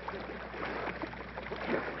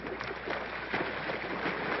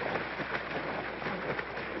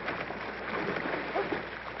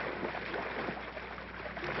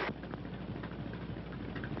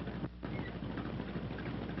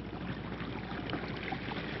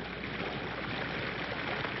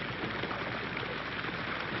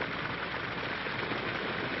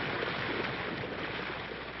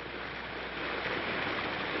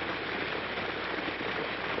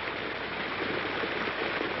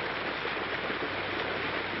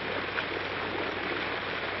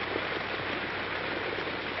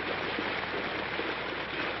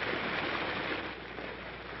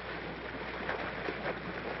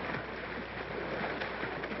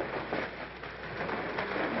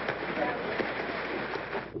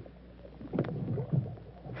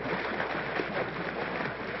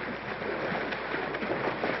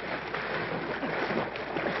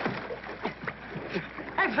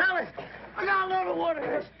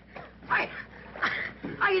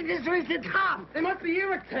 Where's the top? They must be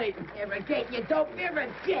irritating. Irrigating, you dope.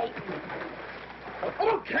 Irrigating.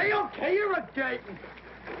 Okay, irritating.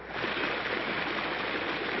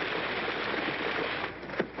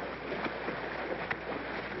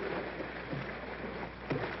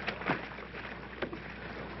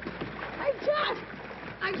 Hey, Jack!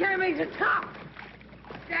 I can't make the top.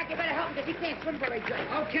 Jack, you better help him because he can't swim very good.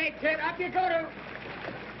 Okay, kid, up you go to...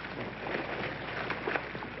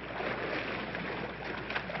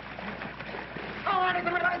 Oh, I want to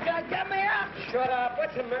get me up. Shut up.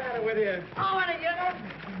 What's the matter with you? Oh, I want to get up.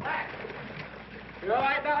 You all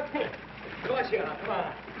right now, kid? Of course you are. Come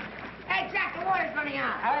on. Hey, Jack, the water's running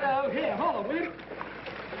out. Hello. Here, hold on, will you?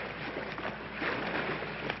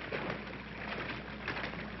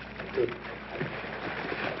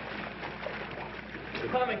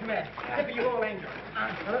 Tommy, come here. Tip of your old angel.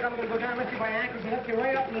 Now, look, I'm going to go down, lift you by your ankles, and lift you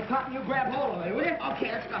right up to the top, and you grab hold of it, will you?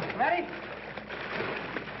 Okay, let's go. Ready?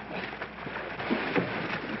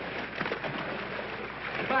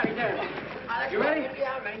 Body there. You ready?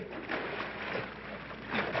 Yeah, I'm ready.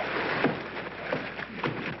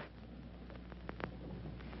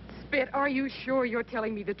 Spit, are you sure you're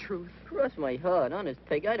telling me the truth? Cross my heart, honest,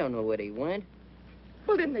 Peg. I don't know where they went.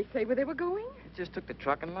 Well, didn't they say where they were going? Just took the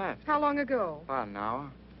truck and left. How long ago? About an hour.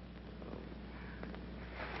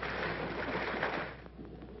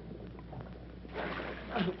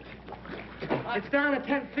 It's down to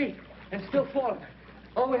 10 feet and still falling.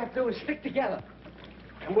 All we have to do is stick together.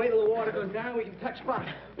 And wait till the water goes down, we can touch bottom.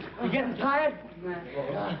 You getting tired?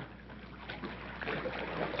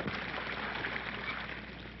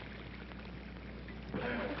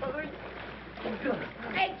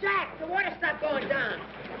 Hey, Jack, the water stopped going down.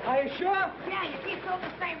 Are you sure? Yeah, you see, it's all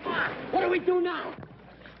the same mark. What do we do now?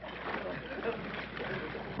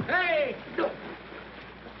 Hey!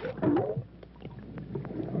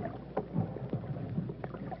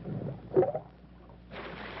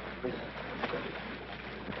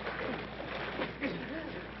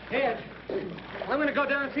 Here, I'm going to go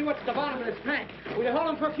down and see what's at the bottom of this tank. Will you hold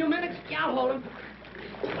him for a few minutes? Yeah, I'll hold him.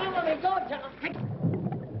 Don't let me go, John.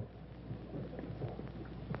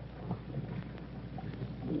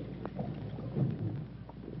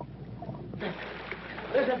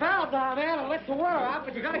 There's a valve down there that lets the water out,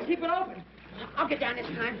 but you got to keep it open. I'll get down this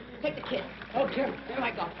time. Take the kid. Okay. Here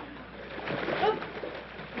I go.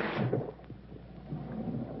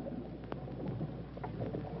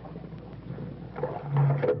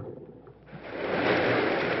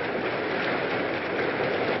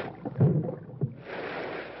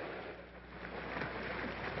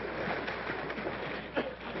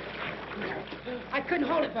 I couldn't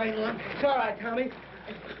hold it very long. It's all right, Tommy.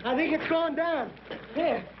 I think it's going down.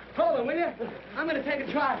 Here, hold it, will you? I'm going to take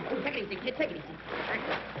a try. Take it easy, kid. Take it easy.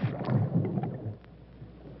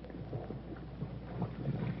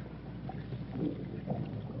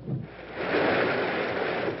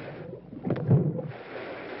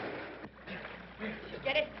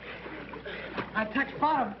 Get it? I touched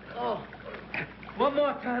bottom. Oh. One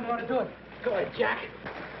more time, I want to do it. Go ahead, Jack.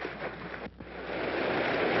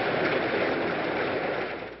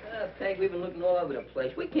 Peg, we've been looking all over the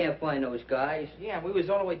place. We can't find those guys. Yeah, we was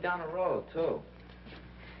all the way down the road, too.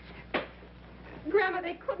 Grandma,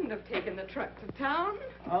 they couldn't have taken the truck to town.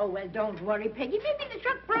 Oh, well, don't worry, Peggy. Maybe the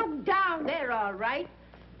truck broke down. They're all right.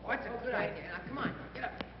 What's it? Good idea. Now, come on. Get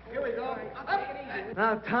up. Here we go. Up.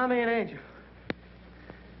 Now, Tommy and Angel.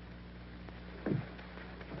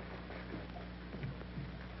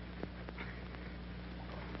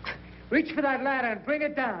 Reach for that ladder and bring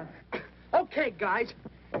it down. Okay, guys.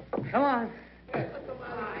 Come on. All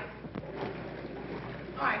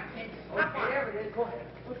right, kids. Up on. There it is. Go ahead.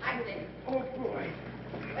 That's it. Oh, boy.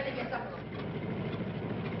 Let it get up a little.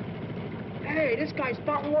 Hey, this guy's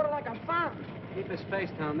spouting water like a fountain. Keep his face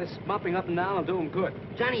down. This bumping up and down will do him good.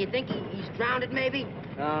 Johnny, you think he's drowned, maybe?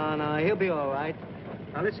 No, he'll be all right.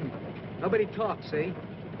 Now, listen. Nobody talks, see?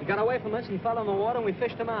 He got away from us, he fell in the water, and we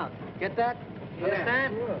fished him out. Get that?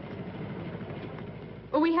 Understand? Sure.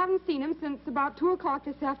 Well, we haven't seen him since about 2 o'clock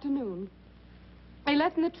this afternoon. They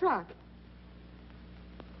left in the truck.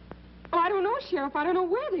 Oh, I don't know, Sheriff. I don't know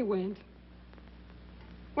where they went.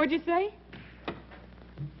 What'd you say?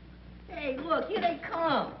 Hey, look, here they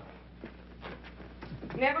come.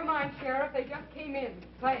 Never mind, Sheriff. They just came in.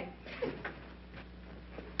 Playing.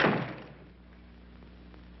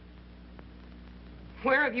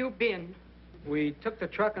 Where have you been? We took the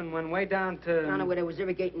truck and went way down to... Down where they was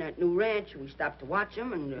irrigating that new ranch. We stopped to watch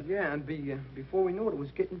them, and... Yeah, and before we knew it, it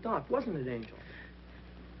was getting dark, wasn't it, Angel?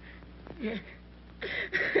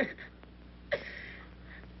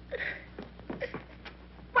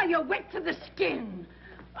 Why, you're wet to the skin.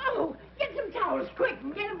 Oh, get some towels, quick,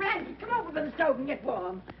 and get a blanket. Come over to the stove and get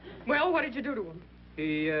warm. Well, what did you do to him?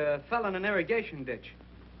 He fell in an irrigation ditch.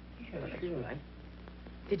 Sure, that's right.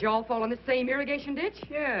 Did you all fall in the same irrigation ditch?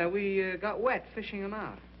 Yeah, we got wet fishing him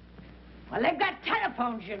out. Well, they've got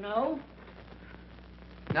telephones, you know.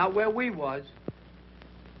 Not where we was.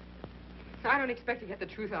 I don't expect to get the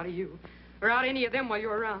truth out of you, or out of any of them while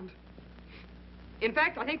you're around. In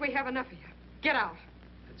fact, I think we have enough of you. Get out.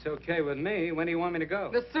 It's okay with me. When do you want me to go?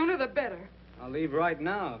 The sooner the better. I'll leave right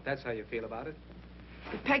now, if that's how you feel about it.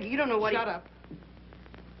 Peggy, you don't know what Shut up.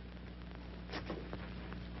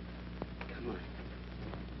 Come on.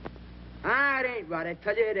 Ah, it ain't right. I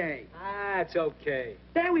tell you it ain't. Ah, it's okay.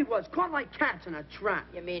 There we was, caught like cats in a trap.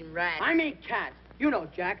 You mean rats? I mean cats. You know,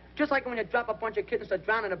 Jack. Just like when you drop a bunch of kittens to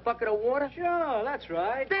drown in a bucket of water. Sure, that's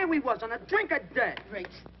right. There we was, on a drink of death. Great.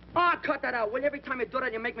 Ah, cut that out. Well, every time you do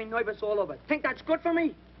that, you make me nervous all over. Think that's good for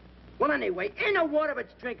me? Well, anyway, in the water,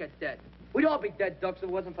 it's drink of death. We'd all be dead ducks if it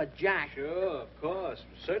wasn't for Jack. Sure, of course.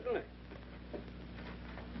 Certainly.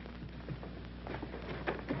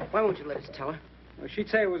 Why won't you let us tell her? Well, she'd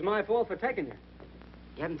say it was my fault for taking you.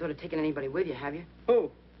 You haven't thought of taking anybody with you, have you?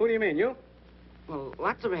 Who? Who do you mean, you? Well,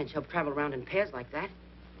 lots of ranch help travel around in pairs like that.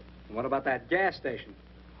 What about that gas station?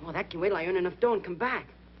 Oh, that can wait till I earn enough dough and come back.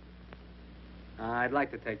 I'd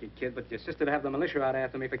like to take you, kid, but your sister'd have the militia out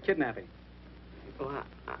after me for kidnapping. Well,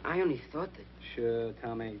 I only thought that... Sure,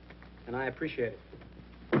 Tommy. And I appreciate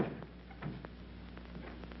it.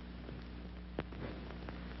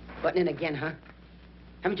 Butting in again, huh?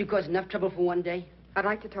 Haven't you caused enough trouble for one day? I'd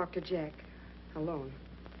like to talk to Jack. Alone.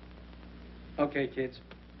 Okay, kids.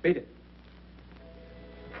 Beat it.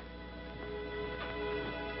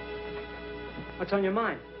 What's on your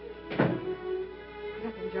mind?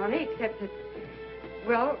 Nothing, Johnny, except that...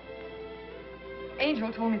 Well,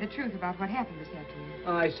 Angel told me the truth about what happened this afternoon.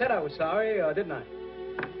 I said I was sorry, didn't I?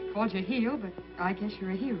 Called you a heel, but I guess you're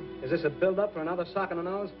a hero. Is this a build-up for another sock in the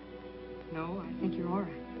nose? No, I think you're all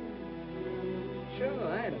right. Sure,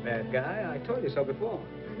 I ain't a bad guy. I told you so before.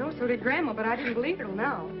 I know, so did Grandma, but I didn't believe it till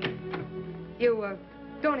now. You,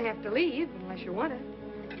 don't have to leave unless you want to.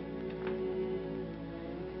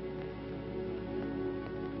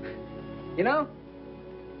 You know,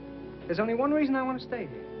 there's only one reason I want to stay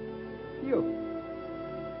here. You.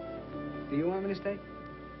 Do you want me to stay?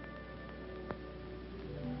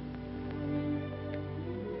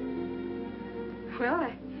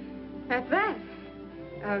 Well, that's that.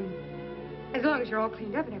 As long as you're all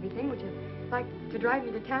cleaned up and everything, would you like to drive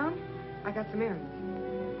me to town? I got some errands.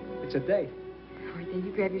 It's a date. All right, then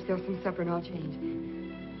you grab yourself some supper and I'll change.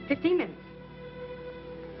 15 minutes.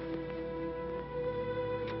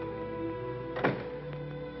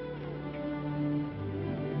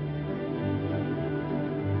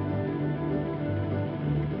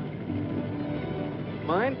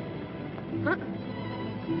 Mine? Huh?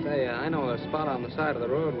 Say, I know a spot on the side of the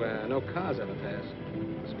road where no cars ever pass.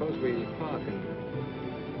 Suppose we park and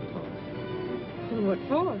talk. What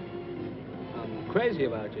for? I'm crazy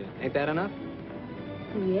about you. Ain't that enough?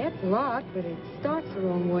 Yeah, it's a lot, but it starts the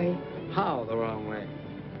wrong way. How the wrong way?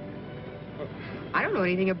 I don't know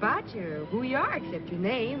anything about you, or who you are, except your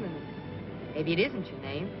name, and maybe it isn't your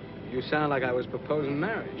name. You sound like I was proposing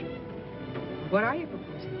marriage. What are you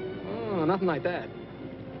proposing? Oh, nothing like that.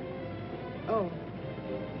 Oh.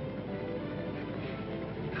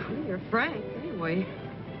 Well, you're frank, anyway.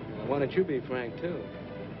 Well, why don't you be frank, too?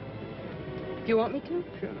 Do you want me to?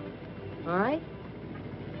 Sure. All right.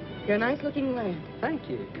 You're a nice-looking lad. Thank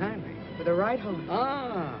you, kindly. With a right heart.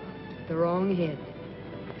 Ah. The wrong head.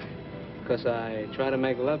 Because I try to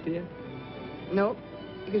make love to you? Nope.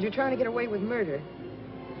 Because you're trying to get away with murder.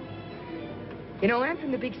 You know, I'm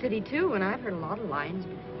from the big city, too, and I've heard a lot of lines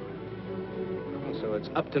before. Oh, so it's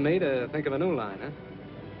up to me to think of a new line, huh?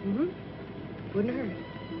 Mm-hmm. Wouldn't hurt.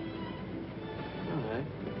 All right.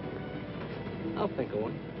 I'll think of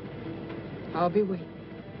one. I'll be waiting.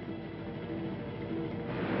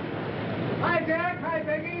 Hi, Jack. Hi,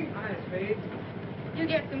 Peggy. Hi, Speed. You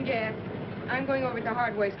get some gas. I'm going over to the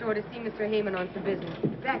hardware store to see Mr. Heyman on some business.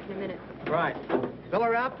 Back in a minute. Right. Fill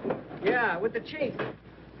her up? Yeah, with the chief.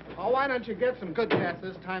 Oh, why don't you get some good gas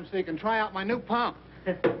this time so you can try out my new pump?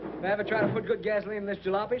 If I ever try to put good gasoline in this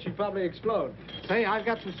jalopy, she'd probably explode. Say, I've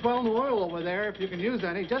got some swell new oil over there if you can use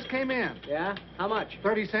any. Just came in. Yeah? How much?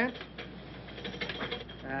 30 cents?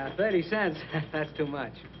 30 cents. That's too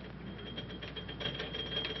much.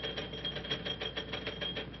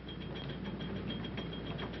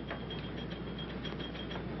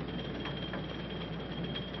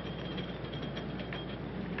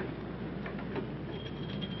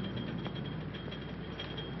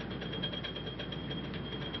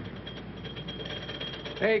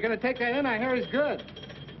 Hey, you gonna take that in? I hear he's good.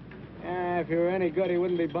 If he were any good, he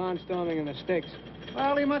wouldn't be barnstorming in the sticks.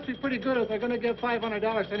 Well, he must be pretty good if they're going to give $500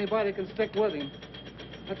 to anybody who can stick with him.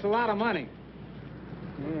 That's a lot of money.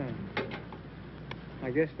 Yeah. I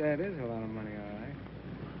guess that is a lot of money, all right.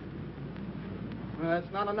 Well,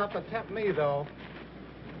 it's not enough to tempt me, though.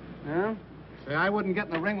 No? Say, I wouldn't get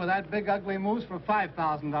in the ring with that big, ugly moose for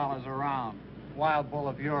 $5,000 a round. Wild bull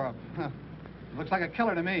of Europe. Looks like a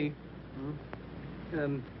killer to me.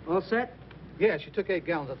 All set? Yeah, she took 8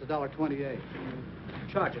 gallons. That's $1.28.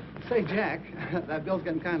 Charge it. Say, Jack, that bill's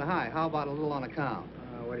getting kind of high. How about a little on account?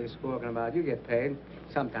 What are you squawking about? You get paid.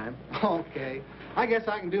 Sometime. Okay. I guess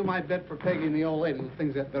I can do my bit for Peggy and the old lady if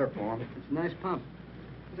things get better for them. It's a nice pump.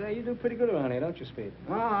 Say, you do pretty good around here, don't you, Speed?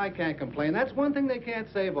 Well, I can't complain. That's one thing they can't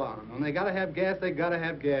save on them. When they gotta have gas, they gotta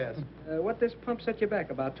have gas. What this pump set you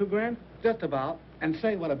back? About $2,000? Just about. And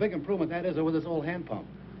say, what a big improvement that is over this old hand pump.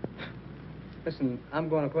 Listen, I'm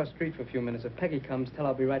going across the street for a few minutes. If Peggy comes, tell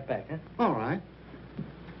her I'll be right back, huh? All right.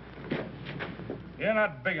 You're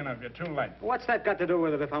not big enough. You're too late. What's that got to do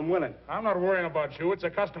with it if I'm willing? I'm not worrying about you. It's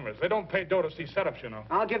the customers. They don't pay dough to see setups, you know.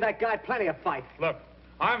 I'll give that guy plenty of fight. Look,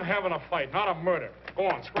 I'm having a fight, not a murder. Go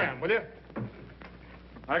on, scram, will you?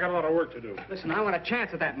 I got a lot of work to do. Listen, I want a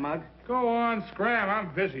chance at that mug. Go on, scram.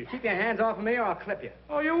 I'm busy. Keep your hands off of me or I'll clip you.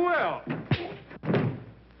 Oh, you will?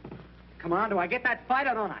 Come on, do I get that fight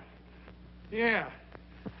or don't I? Yeah.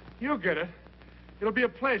 You'll get it. It'll be a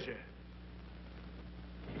pleasure.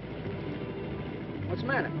 What's the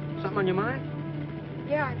matter? Something on your mind?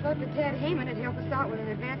 Yeah, I thought that Ted Heyman would help us out with an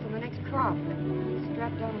advance on the next crop, but he's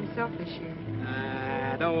strapped on himself this year.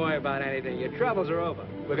 Don't worry about anything. Your troubles are over.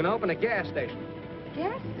 We're going to open a gas station.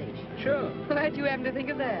 Gas station? Sure. Why'd you happen to think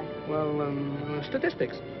of that? Well,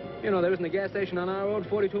 statistics. You know, there isn't a gas station on our road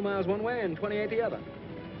 42 miles one way and 28 the other.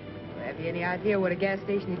 Well, have you any idea what a gas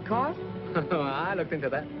station would cost? I looked into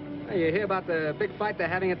that. Hey, you hear about the big fight they're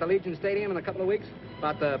having at the Legion Stadium in a couple of weeks?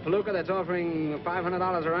 About the palooka that's offering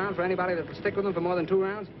 $500 a round for anybody that will stick with them for more than 2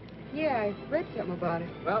 rounds? Yeah, I read something about it.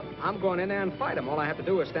 Well, I'm going in there and fight them. All I have to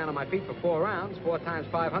do is stand on my feet for 4 rounds. 4 times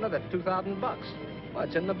 500, that's $2,000. Well,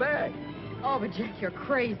 it's in the bag. Oh, but Jack, you're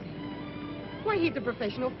crazy. Why, he's a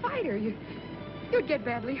professional fighter. You'd get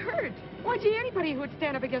badly hurt. Why, gee, anybody who would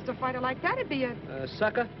stand up against a fighter like that would be a...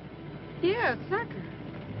 Sucker? Yeah, a sucker.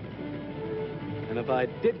 And if I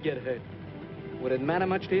did get hurt, would it matter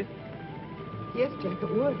much to you? Yes, Jack, it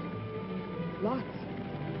would. Lots.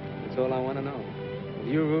 That's all I want to know. With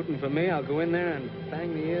you rooting for me, I'll go in there and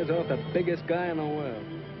bang the ears off the biggest guy in the world.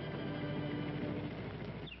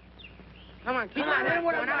 Come on, keep on. I don't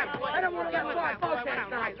want to get caught. Both hands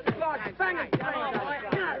tonight. Bang it.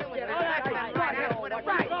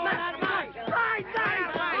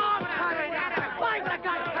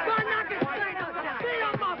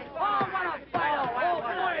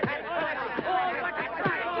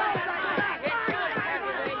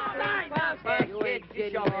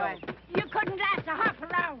 You couldn't last a half a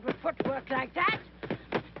round with footwork like that.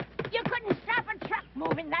 You couldn't stop a truck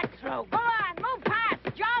moving that slow. Go on, move fast,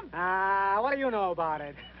 jump. What do you know about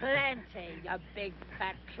it? Plenty, you big,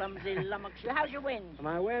 fat, clumsy lummox. How's your wind?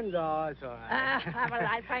 My wind's all it's all right. Well,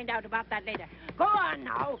 I'll find out about that later. Go on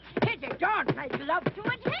now. Hit it. Don't make love to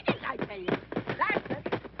it. Hit it, I tell you. That's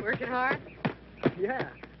it. Working hard? Yeah,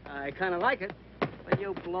 I kind of like it. Will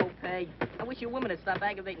you blow, Peg? I wish your woman would stop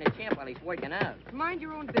aggravating the champ while he's working out. Mind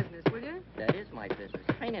your own business, will you? That is my business,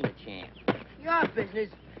 training the champ. Your business.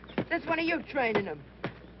 That's one of you training him.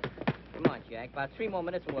 Come on, Jack. About 3 more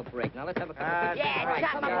minutes and we'll break. Now let's have a couple of... Yeah, right.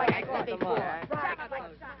 chop him Yeah, like I right. said before.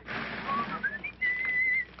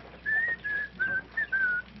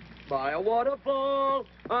 By a waterfall,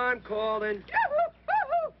 I'm calling.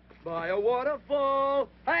 By a waterfall.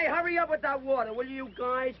 Hey, hurry up with that water, will you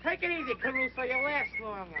guys? Take it easy, Caruso. You'll last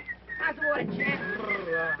longer. How's the water, champ?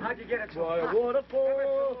 How'd you get it so By a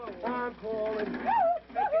waterfall, I'm calling. Take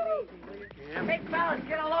it easy, will you? Big fellas,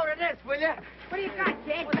 get a load of this, will you? What do you got,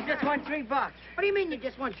 kid? I just won $3. What do you mean you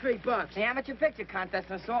just won $3? The amateur picture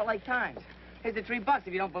contest in Salt Lake Times. Here's the $3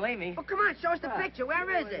 if you don't believe me. Well, come on, show us the picture. Where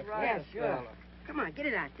is it? Yeah, sure. Come on, get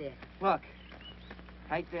it out there. Look.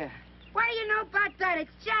 Right there. What do you know about that?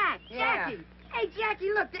 It's Jack. Yeah. Jackie. Hey,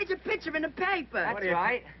 Jackie, look, there's a picture in the paper. That's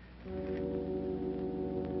right.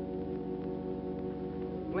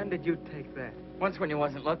 When did you take that? Once when you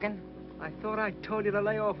wasn't looking. I thought I told you to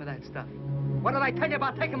lay off of that stuff. What did I tell you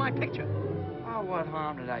about taking my picture? Oh, what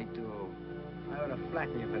harm did I do? I ought to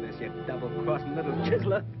flatten you for this, you double-crossing little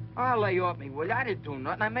chiseler. I'll lay off me, will you? I didn't do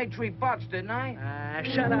nothing. I made $3, didn't I?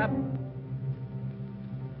 Shut up.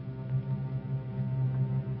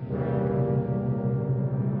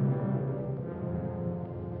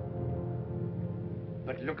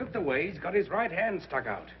 But look at the way he's got his right hand stuck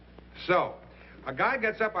out. So, a guy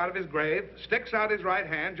gets up out of his grave, sticks out his right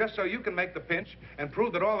hand just so you can make the pinch and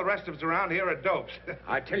prove that all the rest of us around here are dopes.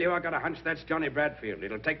 I tell you, I got a hunch that's Johnny Bradfield.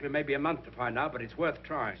 It'll take me maybe a month to find out, but it's worth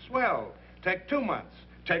trying. Swell. Take 2 months.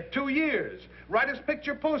 Take 2 years. Write us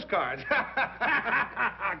picture postcards. Go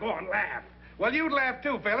on, laugh. Well, you'd laugh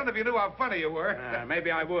too, Phelan, if you knew how funny you were. Maybe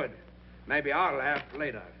I would. Maybe I'll laugh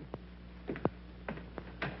later.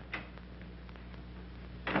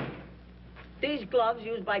 These gloves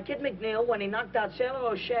used by Kid McNeil when he knocked out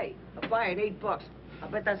Sailor O'Shea. A fine, $8. I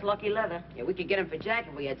bet that's lucky leather. Yeah, we could get him for Jack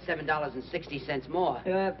if we had $7.60 more.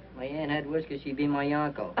 Yep. My aunt had whiskers, she'd be my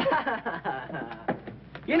uncle.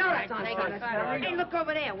 You know that's on Hey, look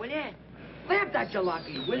over there, will you? Lamp that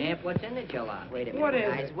jalopy, will you? Lamp, what's in the jalopy? Wait a minute, What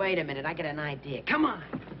is guys. it? Wait a minute. I got an idea. Come on.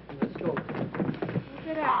 Let's go. Look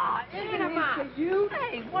at that.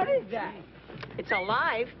 Hey, what is that? It's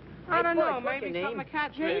alive. I don't know. What's your Maybe name? something a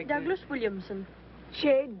cat J. drinks. Douglas Williamson.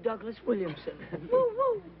 J. Douglas Williamson. Woo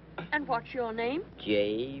woo. And what's your name?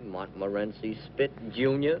 J. Montmorency Spit, Jr.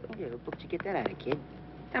 Yeah, what book did you get that out of, kid?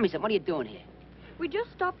 Tell me something. What are you doing here? We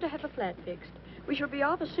just stopped to have a flat fixed. We shall be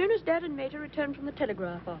off as soon as Dad and Mater return from the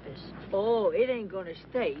telegraph office. Oh, it ain't gonna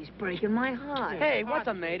stay. He's breaking my heart. Hey, what's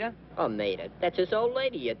a mater? Oh, Mater, that's his old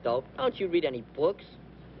lady, you dope. Don't you read any books?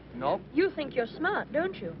 Nope. You think you're smart,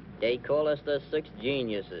 don't you? They call us the 6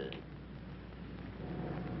 geniuses.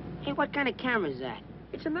 Hey, what kind of camera is that?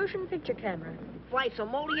 It's a motion picture camera. Flights or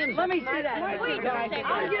mullions? Let me see that. Wait,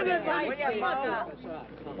 I'll give it right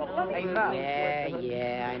to you.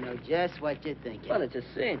 Yeah, I know just what you're thinking. Well, it's a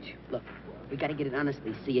cinch. Look, we gotta get it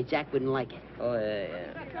honestly. See you, Jack wouldn't like it. Oh,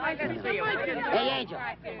 yeah. Hey, Angel.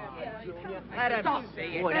 Let him see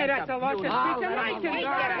it. Hey, that's a luscious piece of Get bacon,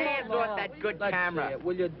 your hands off that good camera.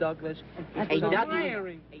 Will you, Douglas? Hey, Douglas.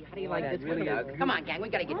 Hey, how do you like this? Come on, gang. We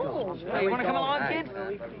gotta get going. Hey, you want to come along, kid?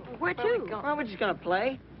 Where to? Well, we're just going to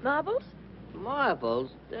play. Marbles?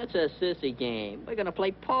 Marbles? That's a sissy game. We're going to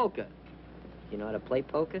play poker. You know how to play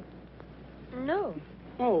poker? No.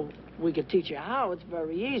 Oh, we could teach you how. It's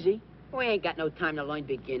very easy. We ain't got no time to learn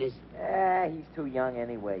beginners. He's too young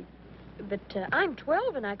anyway. But I'm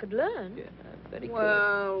 12 and I could learn. Yeah, very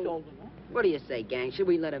Well, what do you say, gang? Should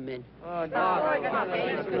we let him in? Oh, Come on,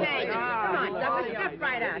 Douglas, step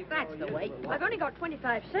right out. That's the way. I've only got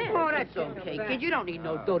 25 cents. Oh, that's okay, kid. You don't need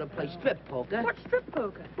no dough to play strip poker. What's strip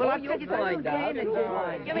poker? Well, I'll tell you the find out.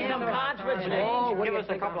 Give me some cards for change. Oh, give us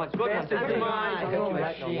a couple of good ones.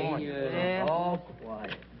 Come on. Yeah. All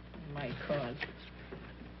quiet. My cards.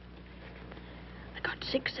 I got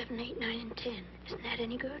 6, 7, 8, 9, and 10. Isn't that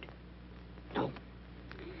any good? No,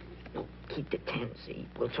 keep the 10, see?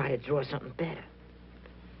 We'll try to draw something better.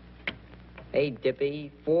 Hey,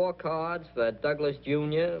 Dippy, 4 cards for Douglas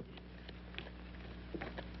Jr.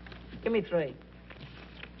 Give me 3. Is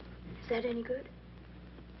that any good?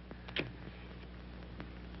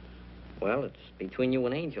 Well, it's between you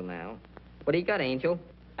and Angel now. What do you got, Angel?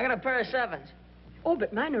 I got a pair of 7s. Oh,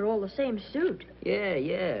 but mine are all the same suit. Yeah,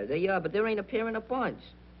 they are, but there ain't a pair in a bunch.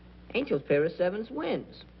 Angel's pair of 7s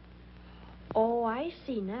wins. Oh, I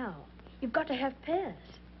see now. You've got to have pairs.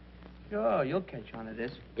 Sure, you'll catch on to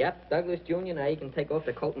this. Yep, Douglas Jr. Now you can take off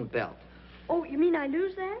the coat and belt. Oh, you mean I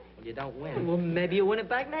lose that? Well, you don't win. Well, maybe you'll win it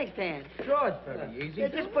back next hand. Sure, it's very easy. Yeah,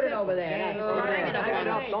 just put it over there. Don't get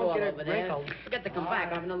it over there. wrinkled. Forget to come back.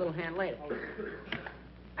 I'll have another little hand later.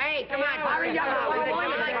 Hey, come on. hurry up.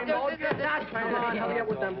 Come on, hurry up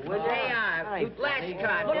with them. Hey, last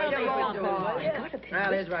card. What are you doing?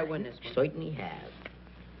 Well, here's where I win this one. Certainly have.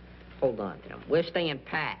 Hold on, Tim. We're staying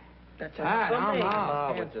pat. That's I'm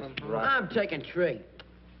I'm taking 3.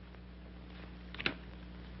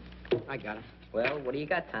 I got it. Well, what do you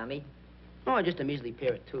got, Tommy? Oh, just a measly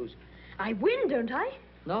pair of 2s. I win, don't I?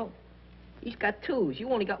 No. He's got 2s. You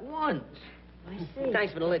only got 1s. I see.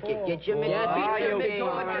 Thanks for the lick, kid. Get your mitt.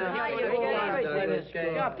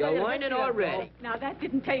 You're learning already. Now, that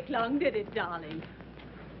didn't take long, did it, darling?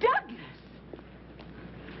 Douglas!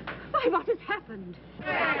 Why, what has happened?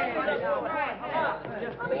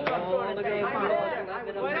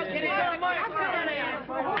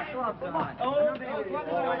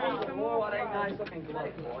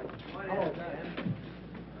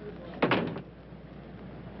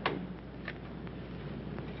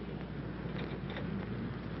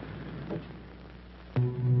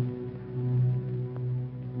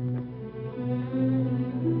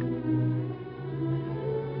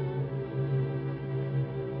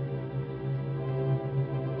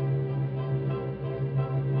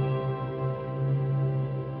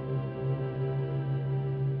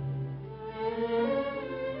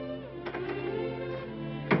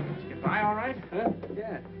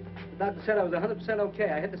 The doctor said I was 100% okay.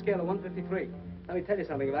 I hit the scale of 153. Let me tell you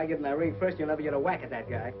something. If I get in that ring first, you'll never get a whack at that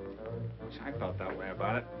guy. Wish I felt that way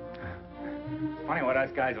about it. It's funny what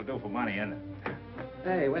us guys will do for money, isn't it?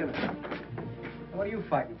 Hey, wait a minute. What are you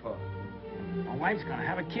fighting for? My wife's gonna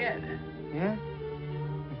have a kid. Yeah?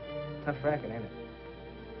 Tough racket, ain't it?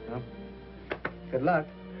 Well, good luck.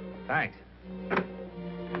 Thanks.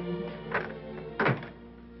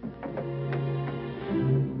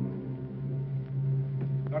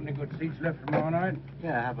 Got any good seats left for tomorrow night?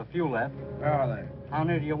 Yeah, I have a few left. Where are they? How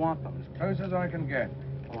near do you want them? As close as I can get.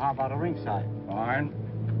 Well, how about a ringside? Fine.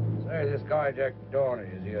 Say, this guy, Jack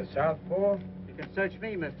Dorney, is he a southpaw? You can search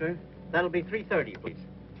me, mister. That'll be 330, please.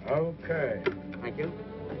 Okay. Thank you.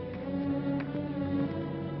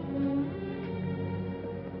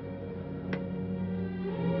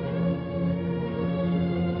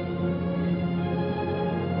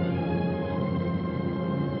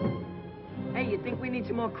 Hey, you think we need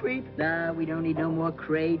some more creep? Nah, we don't need no more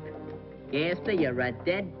creep. Yes, sir, you're a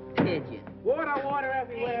dead pigeon. Water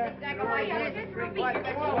everywhere. Hey,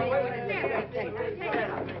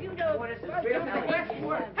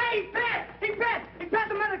 Pat! Hey, Pat! Hey, Pat,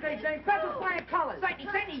 the medical exam. Pat was flying colors.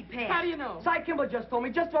 Certainly, Pat. How do you know? Cy Kimball just told me,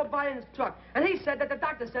 just drove by in his truck. And he said that the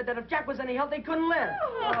doctor said that if Jack was any help, he couldn't live.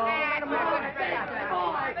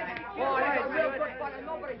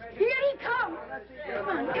 Here he comes. Come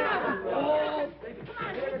on, come on.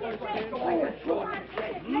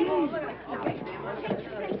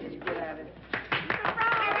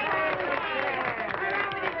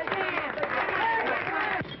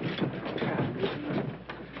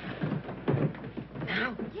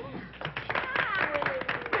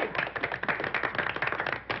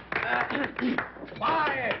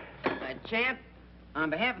 Quiet! Champ, on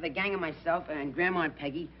behalf of the gang and myself and Grandma and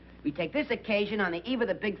Peggy, we take this occasion on the eve of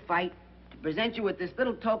the big fight to present you with this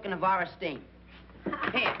little token of our esteem.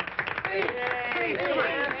 Here.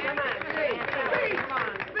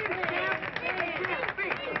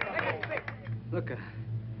 Look,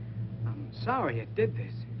 I'm sorry I did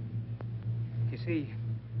this. You see,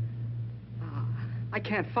 I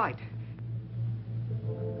can't fight.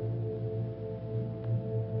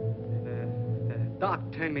 The doc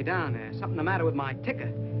turned me down. There's something the matter with my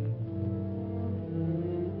ticker.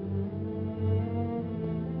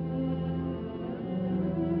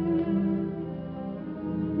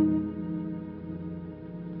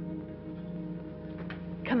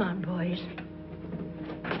 Come on, boys.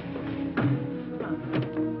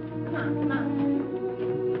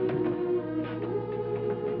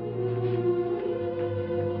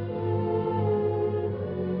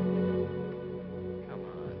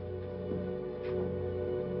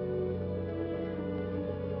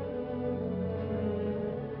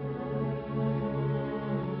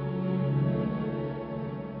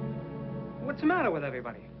 What's the matter with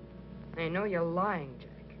everybody? I know you're lying,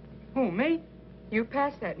 Jack. Who, me? You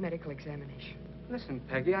passed that medical examination. Listen,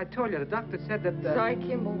 Peggy, I told you the doctor said that... Cy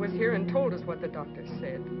Kimball was here and told us what the doctor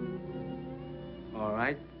said. All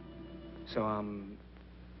right. So I'm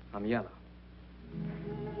yellow.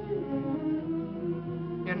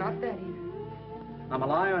 You're not that either. I'm a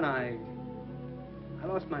liar and I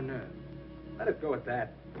lost my nerve. Let it go at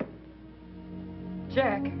that.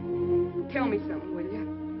 Jack, tell me something, will you?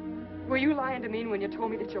 Were you lying to me when you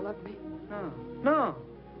told me that you loved me? No. No.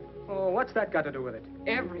 Oh, what's that got to do with it?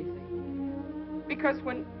 Everything. Because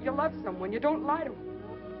when you love someone, you don't lie to them.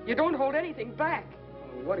 You don't hold anything back.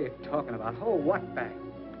 Oh, what are you talking about? Hold what back?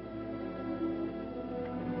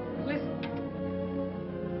 Listen.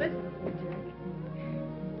 Listen, Jack.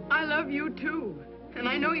 I love you, too. And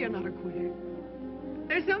I know you're not a quitter.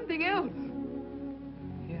 There's something else.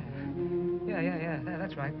 Yeah,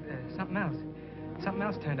 that's right. Something else. Something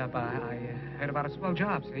else turned up. I heard about a swell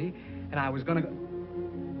job, see? And I was gonna go...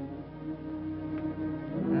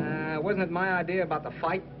 wasn't it my idea about the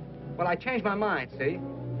fight? Well, I changed my mind, see?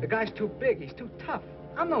 The guy's too big. He's too tough.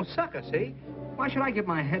 I'm no sucker, see? Why should I get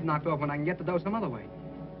my head knocked off when I can get the dough some other way?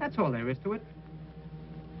 That's all there is to it.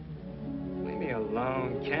 Leave me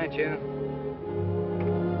alone, can't you?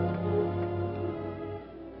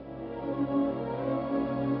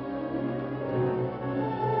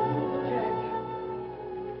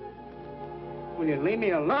 Will you leave me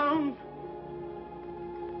alone?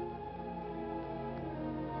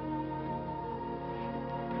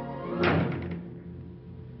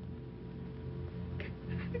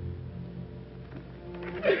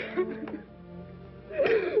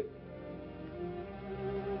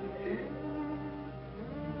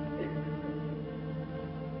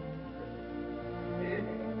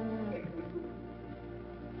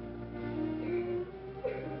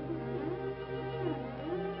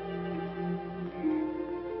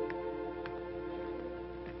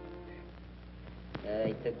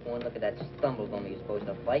 one look at that stumbled he was supposed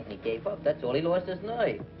to fight, and he gave up. That's all. He lost his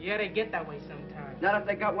nerve. Yeah, they get that way sometimes. Not if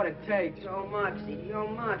they got what it takes. Yo, Mopsy, yo,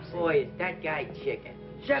 Mopsy. Boy, is that guy chicken.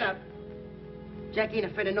 Shut up. Jack ain't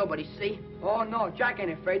afraid of nobody, see? Oh, no, Jack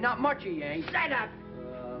ain't afraid. Not much he ain't. Shut up.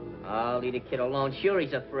 I'll leave the kid alone. Sure,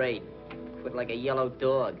 he's afraid. Quit like a yellow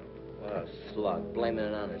dog. What a slug, blaming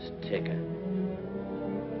it on his ticker.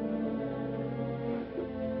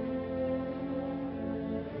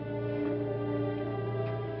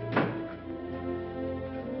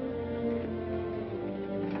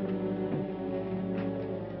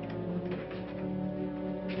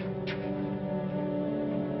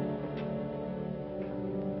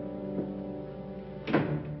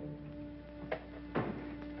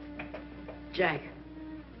 Jack.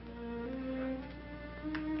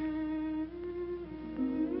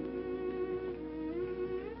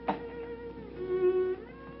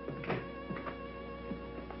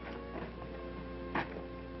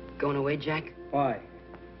 Going away, Jack? Why?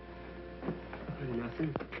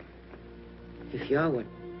 Nothing. If you are, what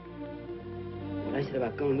I said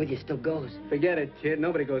about going with you still goes. Forget it, kid.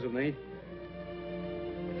 Nobody goes with me.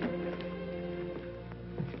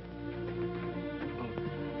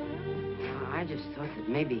 I just thought that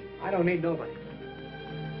maybe... I don't need nobody.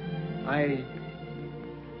 I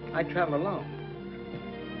travel alone.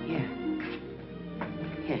 Yeah.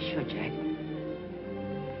 Yeah, sure, Jack.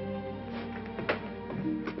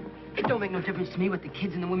 It don't make no difference to me what the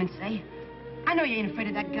kids and the women say. I know you ain't afraid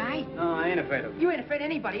of that guy. No, I ain't afraid of him. You ain't afraid of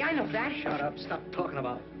anybody. I know that. Shut up. Stop talking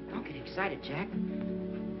about it. Don't get excited, Jack.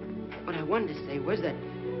 What I wanted to say was that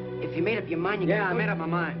if you made up your mind, you Yeah, I made up my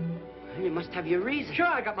mind. And you must have your reasons. Sure,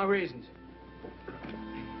 I got my reasons.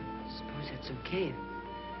 I suppose that's okay.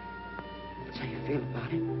 If that's how you feel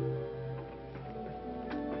about it.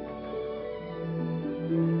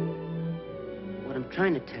 What I'm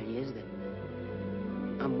trying to tell you is that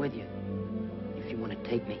I'm with you if you want to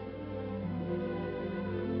take me.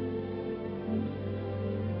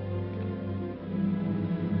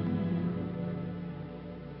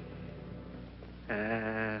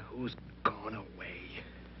 Who's gone away?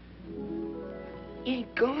 You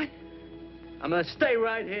ain't going? I'm gonna stay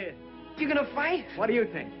right here. You gonna fight? What do you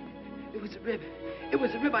think? It was a rib. It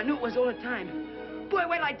was a rib. I knew it was all the time. Boy,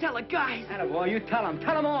 wait till I tell the guys. Attaboy, you tell them.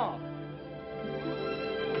 Tell them all.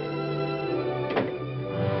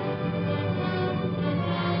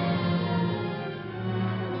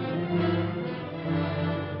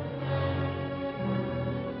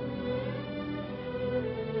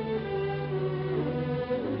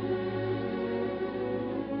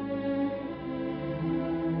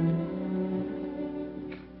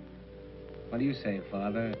 What do you say,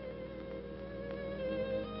 Father?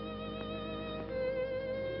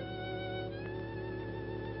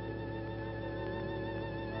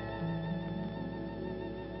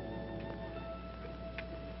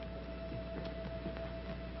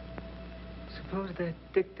 Suppose that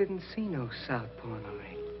Dick didn't see no southpaw in the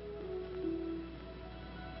ring.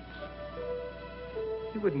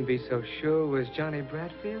 He wouldn't be so sure it was Johnny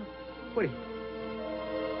Bradfield, would he?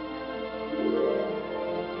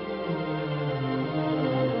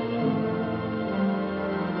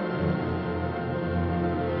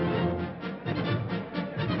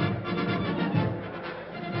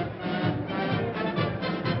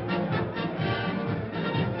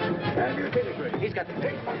 He's got the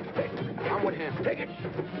pick. I'm with him. Take it.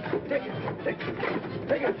 Take it. Take it.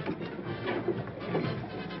 Take it.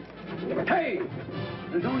 Hey!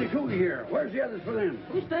 There's only two here. Where's the others for them?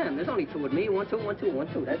 Who's them? There's only two with me. 1, 2, 1, 2, 1,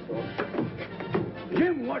 2. That's all.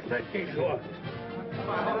 Jim, what's that gate for?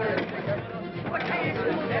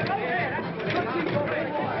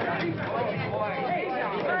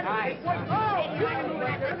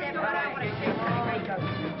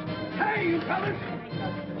 Hey, you fellas!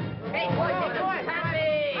 Hey, boys,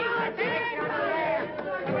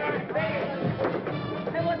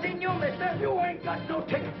 Hey, what's in you, mister? You ain't got no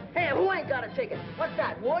ticket. Hey, who ain't got a ticket? What's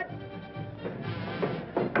that, Wood?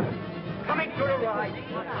 Coming through the ride.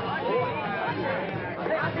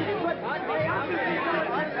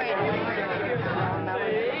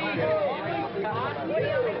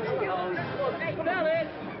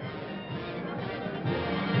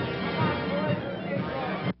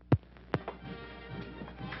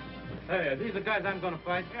 Hey, are these the guys I'm gonna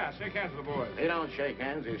fight? Yeah, shake hands with the boys. They don't shake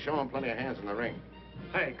hands. You show them plenty of hands in the ring.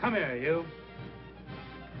 Hey, come here, you.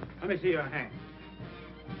 Let me see your hand.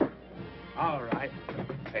 All right.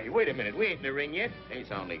 Hey, wait a minute. We ain't in the ring yet.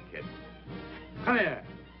 He's only kidding. Come here.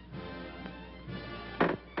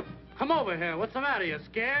 Come over here. What's the matter? You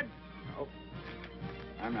scared?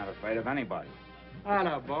 I'm not afraid of anybody.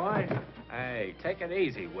 Atta boy. Hey, take it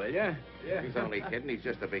easy, will you? Yeah. He's only kidding. He's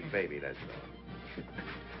just a big baby, that's all.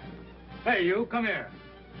 Hey, you, come here.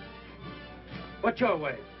 What's your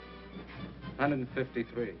weight?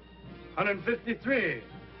 153. 153.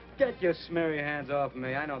 Get your smeary hands off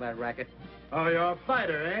me. I know that racket. Oh, you're a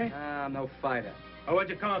fighter, eh? I'm no fighter. Oh, what'd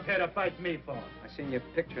you come up here to fight me for? I seen your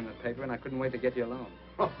picture in the paper, and I couldn't wait to get you alone.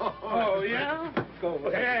 Oh, yeah? Go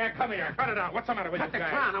away. Hey, come here. Cut it out. What's the matter with Cut you the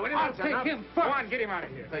guys? clown. Now, I'll take him first. Go on, get him out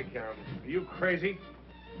of here. Take care of him. Are you crazy?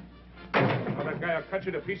 Well, that guy will cut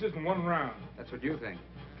you to pieces in one round. That's what you think.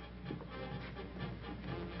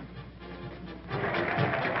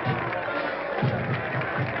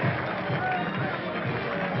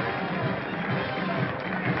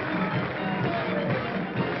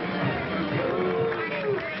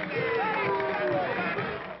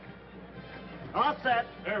 All set.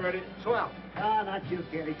 They're ready. Swell. Ah, not you,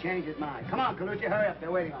 kid. He changed his mind. Come on, Colucci, hurry up.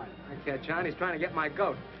 They're waiting on you. Okay, John, he's trying to get my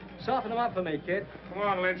goat. Soften him up for me, kid. Come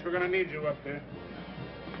on, Lynch. We're going to need you up there.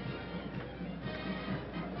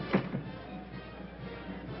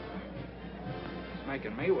 He's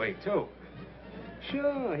making me wait, too.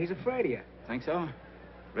 Sure, he's afraid of you. Think so?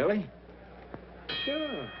 Really?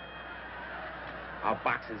 Sure. I'll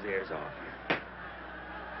box his ears off.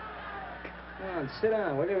 Come on, sit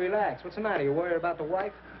down. Will you relax? What's the matter? You worried about the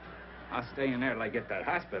wife? I'll stay in there till I get that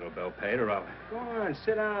hospital bill paid, or I'll... Go on,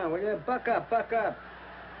 sit down, will you? Buck up, buck up.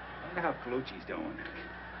 I wonder how Colucci's doing.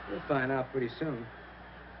 You'll find out pretty soon.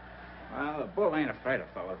 Well, the bull ain't afraid of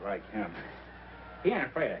fellas like him. He ain't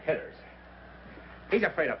afraid of hitters. He's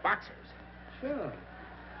afraid of boxers. Sure.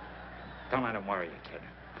 Don't let him worry you, kid.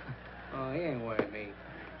 Oh, he ain't worried me.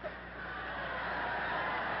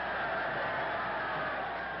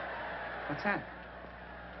 What's that?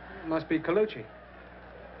 It must be Colucci.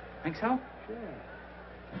 Think so? Sure.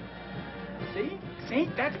 See? See?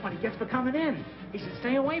 That's what he gets for coming in. He should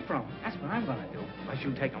stay away from him. That's what I'm gonna do. Unless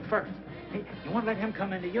you take him first. Hey, you want to let him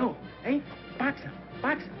come into you? Hey, box him.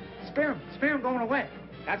 Box him. Spear him. Spear him going away.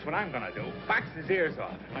 That's what I'm gonna do. Box his ears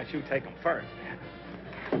off. Unless you take him first.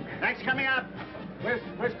 Thanks coming up.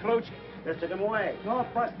 Where's Colucci? Just took him away. No,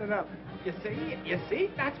 busted up. You see? You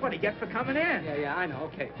see? That's what he gets for coming in. Yeah, I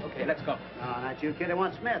know. Okay, let's go. No, not you, kid. I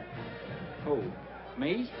want Smith. Who?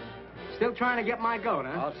 Me? Still trying to get my goat,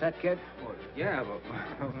 huh? All set, kid? Well, yeah,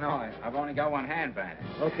 but... No, I've only got one hand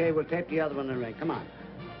bandaged. Okay, we'll tape the other one in the ring. Come on.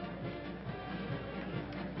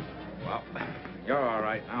 Well, you're all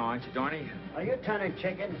right now, aren't you, Dorney? Are you turning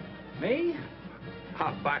chicken? Me?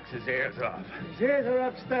 I'll box his ears off. His ears are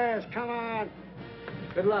upstairs. Come on.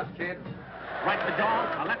 Good luck, kid. Right to the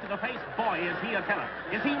jaw, a left to the face. Boy, is he a killer.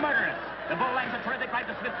 Is he murderous? The bull lands a terrific right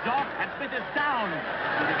to Smith's jaw, and Smith is down.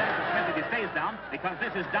 It'll be better for Smith if he stays down, because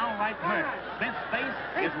this is downright murder. Smith's face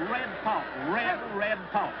is red pulp. Red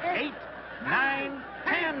pulp. 8, 9,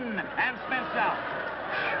 10, and Smith's out.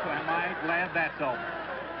 Am I glad that's over.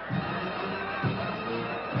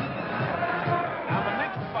 Now, the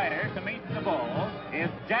next fighter to meet the bull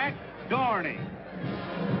is Jack Dorney.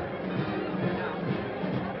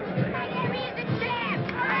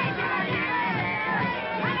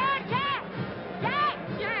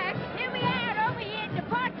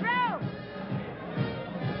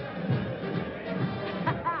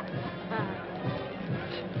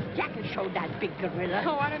 Showed that big gorilla.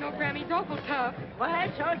 Oh, I don't know, Grammy. He's awful tough.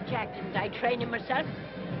 Well, so Jack didn't I train him myself?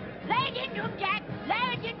 Lay it into him, Jack.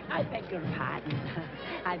 Lay it. I beg your pardon.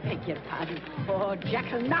 I beg your pardon. Oh,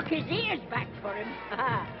 Jack will knock his ears back for him.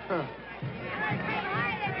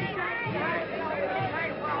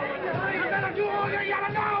 You better do all you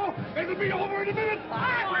gotta know. It'll be over in a minute.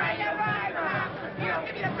 All right. Here,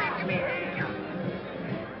 give me the back of me.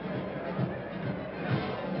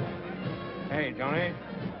 Hey, Johnny.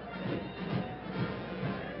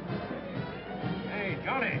 Hey,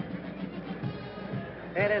 Johnny.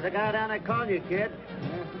 Hey, there's a guy down there calling you, kid.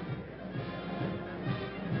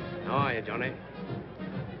 How are you, Johnny?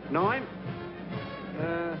 Know him?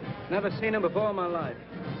 Never seen him before in my life.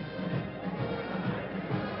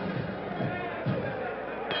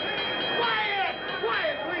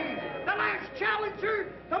 Quiet, please. The last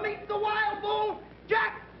challenger to meet the wild bull,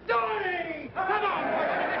 Jack Dorney. Come on.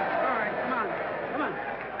 All right, come on.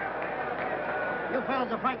 You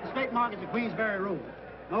fellas are fighting straight markets at Queensberry Room.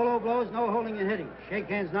 No low blows, no holding and hitting. Shake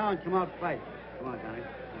hands now and come out fighting. Come on, Johnny.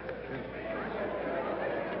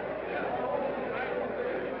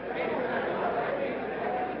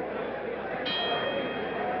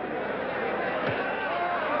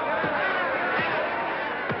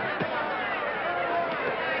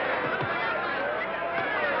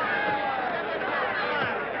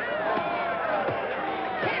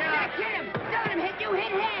 Hit him! Don't hit you,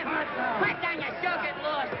 hit him! Back down, you still get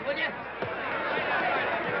lost, will you?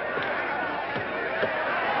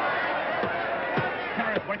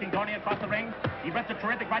 working Dorney across the ring. He reps a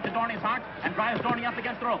terrific right to Dorney's heart and drives Dorney up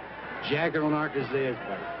against the rope. Jack will knock his ears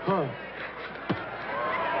back. Huh.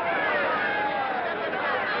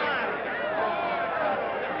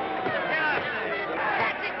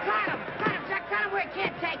 That's it, cut him! Cut him, Jack, cut him where he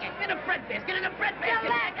can't take it. Get a bread basket, get in the bread basket.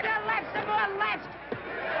 To the left, some more left.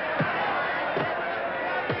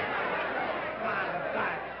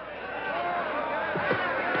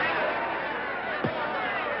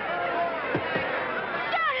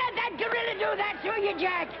 Don't let that gorilla do that to you,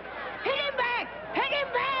 Jack. Hit him back! Hit him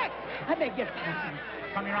back! I beg your pardon.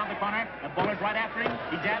 Coming around the corner, the bowler's right after him.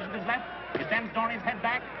 He jabs with his left. He sends Dorney's head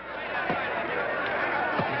back.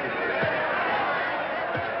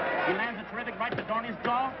 He lands a terrific right to Dorney's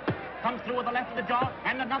jaw. Comes through with the left of the jaw,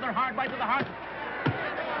 and another hard right to the heart.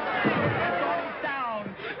 And Dorney's down.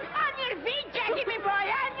 On your feet, Jackie, me boy,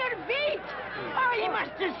 on your feet! Oh, he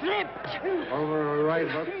must have slipped. Over a right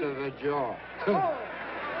hook to the jaw. Oh.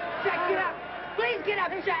 Jack, get up. Please get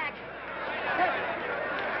up, Jack.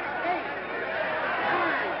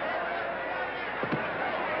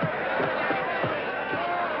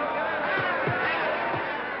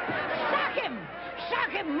 Shock him!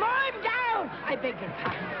 Shock him! Mow him down! I beg your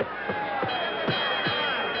pardon.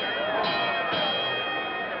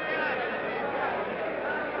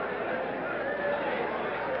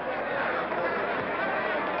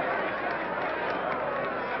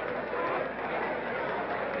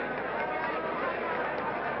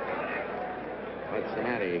 What's the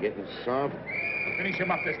matter? You getting soft? Finish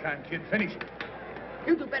him up this time, kid. Finish him.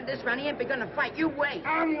 You do better this round. He ain't begun to fight. You wait.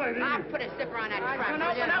 I'm waiting. I'll put a zipper on that trap.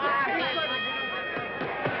 gonna open up.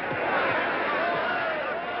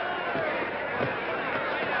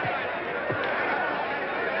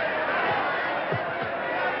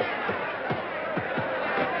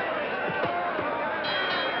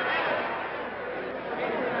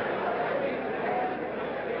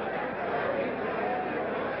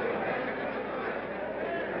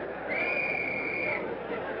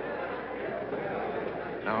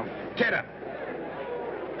 Now, get up.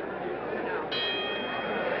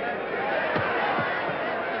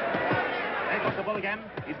 There goes the bull again.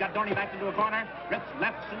 He's got Dorney back into a corner. Rips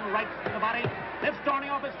lefts and rights to the body. Lifts Dorney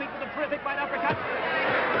off his feet with a terrific right uppercut.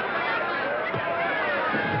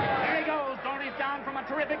 There he goes. Dorney's down from a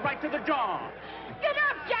terrific right to the jaw. Get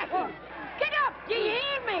up, Jackie! Get up! Do you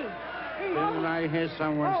hear me? Didn't I hear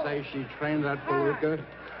someone say she trained that palooka?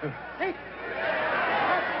 He's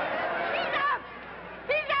up!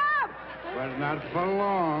 He's up! But not for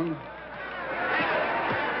long.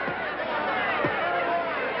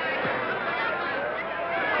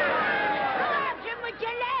 Watch him with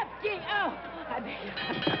your lefty! Oh, I beg your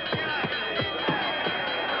pardon.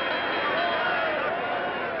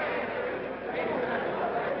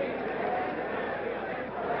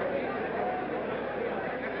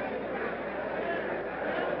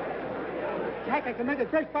 Jack, I can make a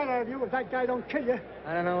great fight out of you if that guy don't kill you.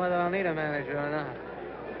 I don't know whether I'll need a manager or not.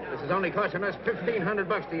 This is only costing us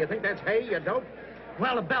 $1,500. Do you think that's hay, you dope?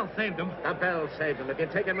 Well, the bell saved him. The bell saved him. If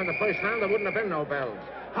you'd taken him in the first round, there wouldn't have been no bells.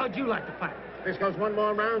 How'd you like to fight? If this goes one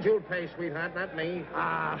more round, you'll pay, sweetheart, not me.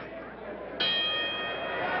 Ah.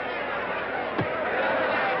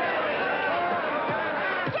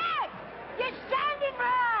 Jack! You're standing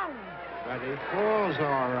wrong! But he falls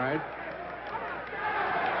all right.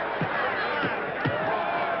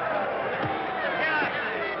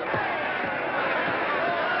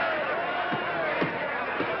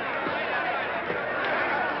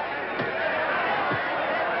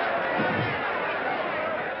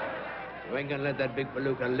 You ain't gonna let that big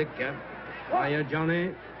palooka lick you. Are you,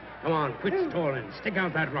 Johnny? Come on, quit stalling. Stick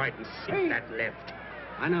out that right and sink that left.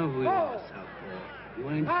 I know who you are, Southpaw. You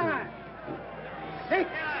ain't fool. 6,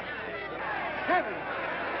 7,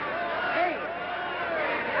 8,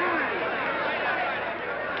 9.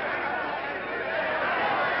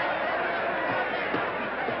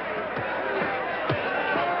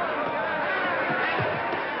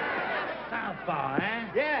 Southpaw, eh?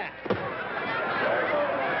 Yeah.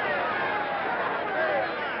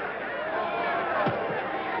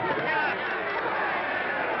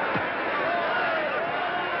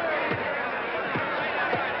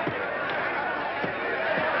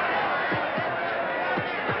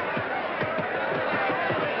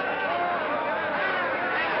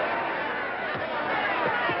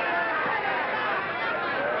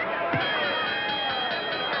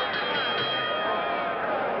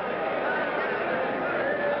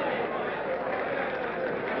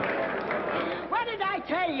 What did I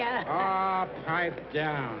tell you? Oh, pipe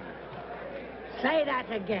down. Say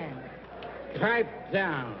that again. Pipe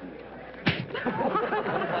down.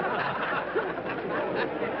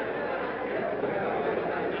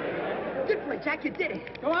 Good boy, Jack, you did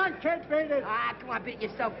it. Go on, kid, beat it. Ah, come on, beat it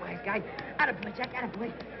yourself, wise guy. Attaboy, Jack, attaboy.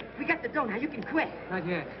 We got the dough now. You can quit. Not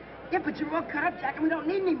yet. Yeah, but you're all cut up, Jack, and we don't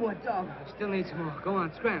need any more dough. I still need some more. Go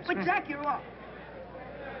on, scram. But, Jack, you're all...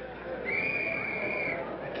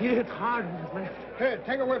 Kid, it's hard with his left. Here,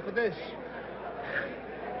 take a whiff of this.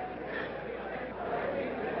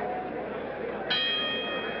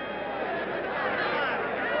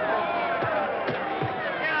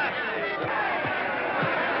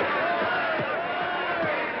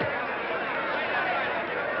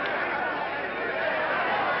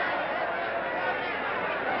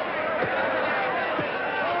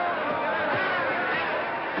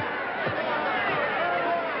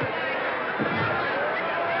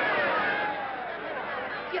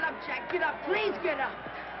 Get up, Jack, get up. Please get up.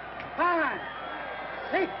 5,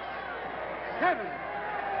 6, 7,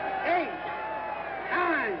 8,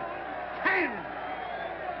 9, 10.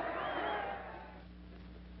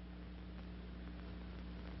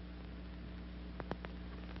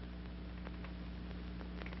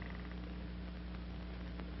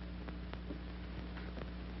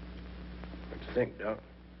 What do you think, Doc?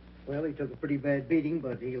 Well, he took a pretty bad beating,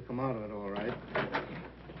 but he'll come out of it all right.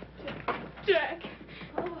 Jack.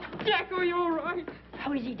 Jack, are you all right?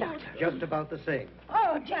 How is he, Doctor? Just about the same.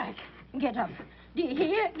 Oh, Jack, get up. Do you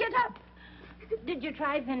hear? Get up. Did you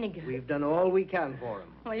try vinegar? We've done all we can for him.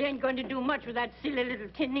 Well, you ain't going to do much with that silly little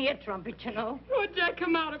tin ear trumpet, you know. Oh, Jack,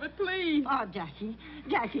 come out of it, please. Oh, Jackie,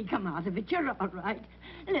 come out of it. You're all right.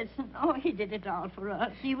 Listen, he did it all for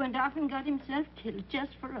us. He went off and got himself killed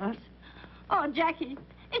just for us. Oh, Jackie,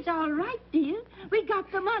 it's all right, dear. We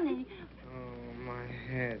got the money. Oh, my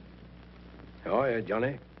head. How are you,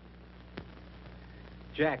 Johnny?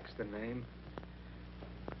 Jack's the name.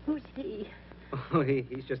 Who's he? Oh,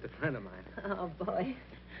 he's just a friend of mine. Oh, boy.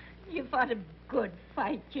 You fought a good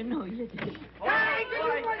fight, you know you did. Hey,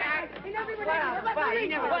 good boy, Jack. He never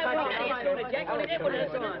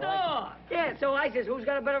Yeah, so I says, who's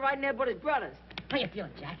got a better ride in there but his brothers? How you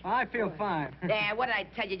feeling, Jack? I feel fine. Yeah, what did I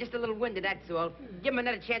tell you? Just a little winded, that's all. Give him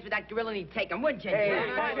another chance with that gorilla and he'd take him, wouldn't you?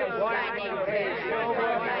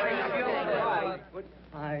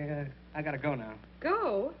 I gotta go now.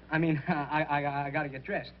 Go? I mean, I gotta get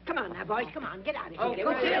dressed. Come on now, boys. Come on. Get out of here. Okay, Go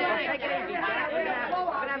we'll to see you the later. ranch. Take it easy, Jack. We're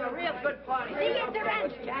gonna have a real good party. See you at the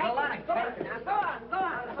ranch, Jack. A lot of fun. Now, go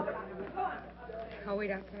on. I'll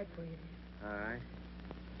wait outside for you. All right.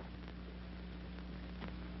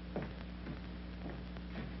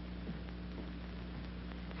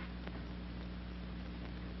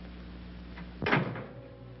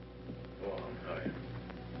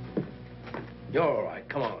 You're all right.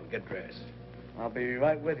 Come on, get dressed. I'll be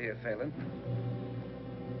right with you, Phelan.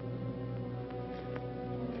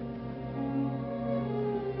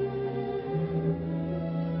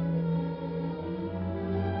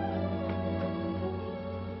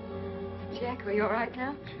 Jack, are you all right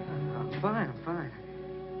now? I'm fine.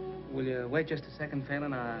 Will you wait just a second,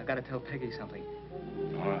 Phelan? I gotta tell Peggy something.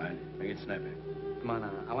 All right. Make it snappy. Come on,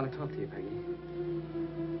 I want to talk to you, Peggy.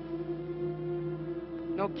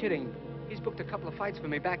 No kidding. He's booked a couple of fights for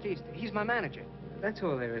me back east. He's my manager. That's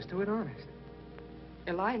all there is to it, honest.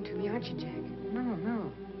 You're lying to me, aren't you, Jack?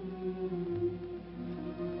 No.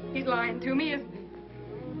 He's lying to me, isn't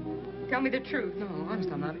he? Tell me the truth. No, honest,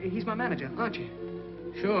 I'm not. He's my manager, aren't you?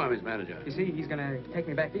 Sure, I'm his manager. You see, he's gonna take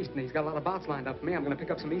me back east, and he's got a lot of bouts lined up for me. I'm gonna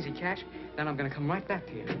pick up some easy cash, then I'm gonna come right back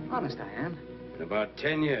to you. Honest, I am. In about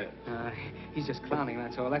 10 years. He's just clowning,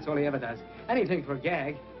 that's all. That's all he ever does. Anything for a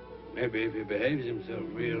gag. Maybe if he behaves himself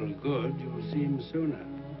real good, you'll see him sooner.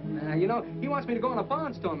 You know, he wants me to go on a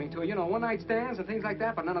barnstorming tour, you know, one-night stands and things like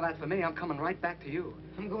that, but none of that for me. I'm coming right back to you.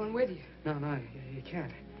 I'm going with you. No, you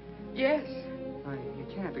can't. Yes. No, you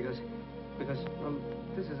can't because, well,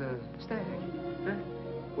 this is a stag. Huh?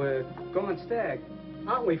 We're going stag,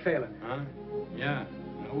 aren't we, Phelan? Huh? Yeah,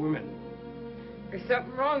 no women. There's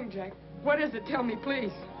something wrong, Jack. What is it? Tell me,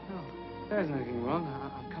 please. No, there's nothing wrong.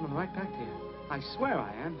 I'm coming right back to you. I swear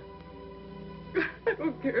I am. I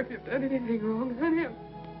don't care if you've done anything wrong, honey.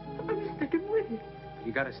 I'm sticking with you.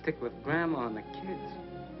 You gotta stick with Grandma and the kids.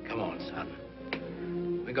 Come on, son.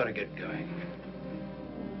 We gotta get going.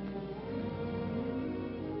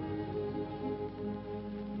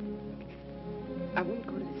 I won't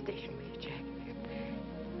go to the station with you,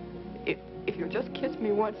 Jack. If you'll just kiss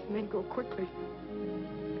me once and then go quickly.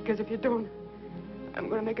 Because if you don't, I'm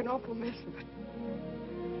going to make an awful mess of it.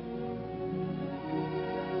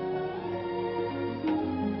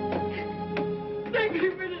 Take me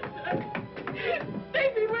with you, Jack.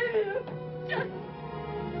 Take me with you. Jack.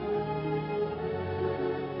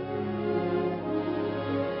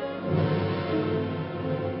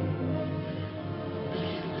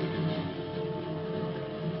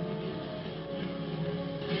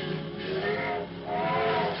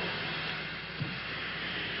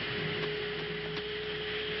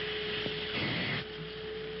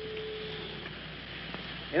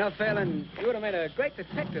 know, Phelan, you would have made a great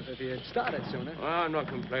detective if you had started sooner. Well, I'm not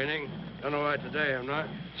complaining. Done all right today, I'm not.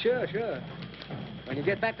 Sure. When you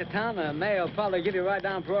get back to town, the mayor will probably give you right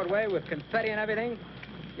down Broadway with confetti and everything.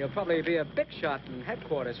 You'll probably be a big shot in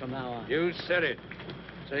headquarters from now on. You said it.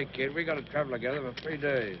 Say, kid, we got to travel together for 3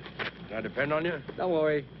 days. Can I depend on you? Don't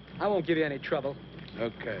worry. I won't give you any trouble.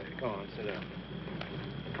 Okay. Come on, sit down.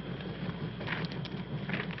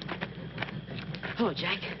 Hello,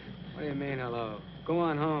 Jack. What do you mean, hello? Go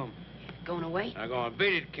on home. Going away? Now, go on.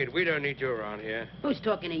 Beat it, kid. We don't need you around here. Who's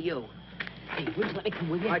talking to you? Hey, will you let me come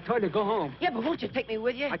with you? I told you to go home. Yeah, but won't you take me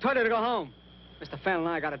with you? I told you to go home. Mr. Phelan and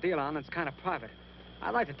I got a deal on, and it's kind of private.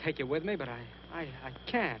 I'd like to take you with me, but I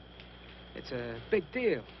can't. It's a big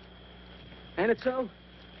deal. Ain't it so?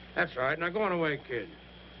 That's right. Now, go on away, kid.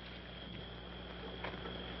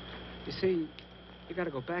 You see, you got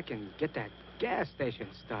to go back and get that gas station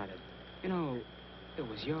started. You know, it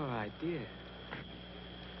was your idea.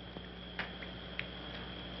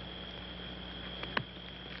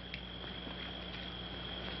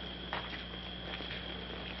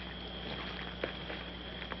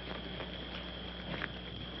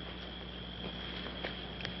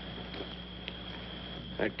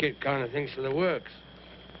 That kid kind of thinks for the works.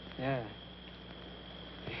 Yeah.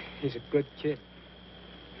 He's a good kid.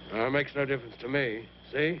 Well, it makes no difference to me.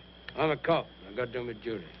 See? I'm a cop. I've got to do my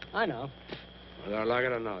duty. I know. Whether I like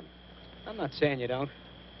it or not. I'm not saying you don't.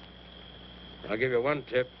 I'll give you one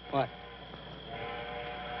tip. What?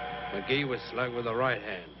 McGee was slugged with the right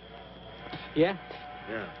hand. Yeah?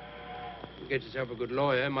 Yeah. You get yourself a good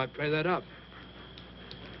lawyer, might play that up.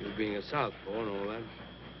 You being a southpaw and all that.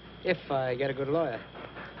 If I get a good lawyer.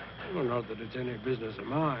 Well, not that it's any business of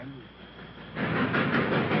mine.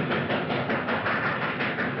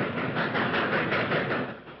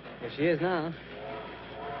 Here she is now.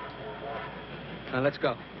 Now, let's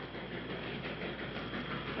go.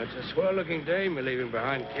 That's a swell-looking dame you're leaving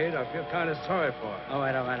behind, kid. I feel kind of sorry for her. All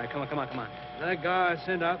right. Come on. That guy I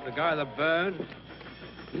sent up, the guy that burned,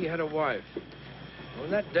 he had a wife.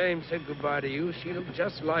 When that dame said goodbye to you, she looked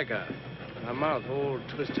just like her. Her mouth all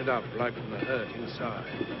twisted up, like from the hurt inside.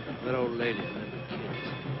 That old lady and them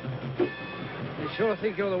kids. They sure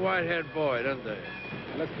think you're the white-haired boy, don't they?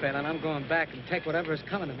 Look, Phelan, I'm going back and take whatever is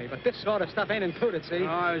coming to me, but this sort of stuff ain't included, see? No,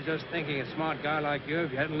 I was just thinking, a smart guy like you,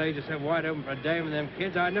 if you hadn't laid yourself wide open for a dame and them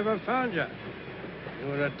kids, I'd never have found you. You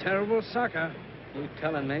were a terrible sucker. You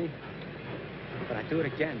telling me? But I'd do it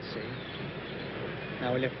again, see?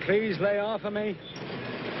 Now, will you please lay off of me?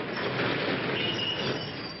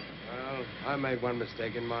 Well, I made one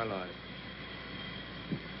mistake in my life.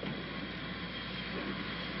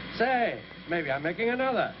 Say, maybe I'm making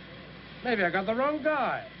another. Maybe I got the wrong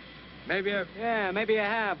guy. Maybe I... Yeah, maybe you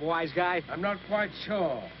have, wise guy. I'm not quite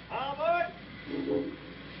sure. Albert!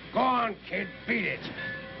 Go on, kid. Beat it.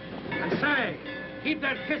 And say, keep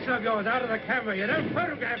that pistol of yours out of the camera. You don't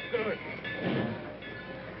photograph good.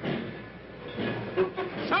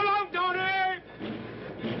 So long, Tony!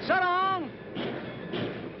 So long!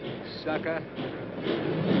 Sucker.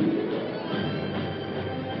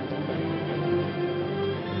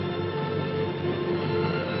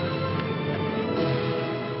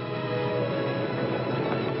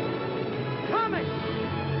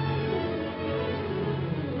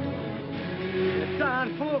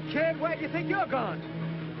 Fool, kid, where do you think you're going?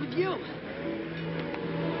 With you.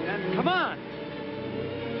 Then come on.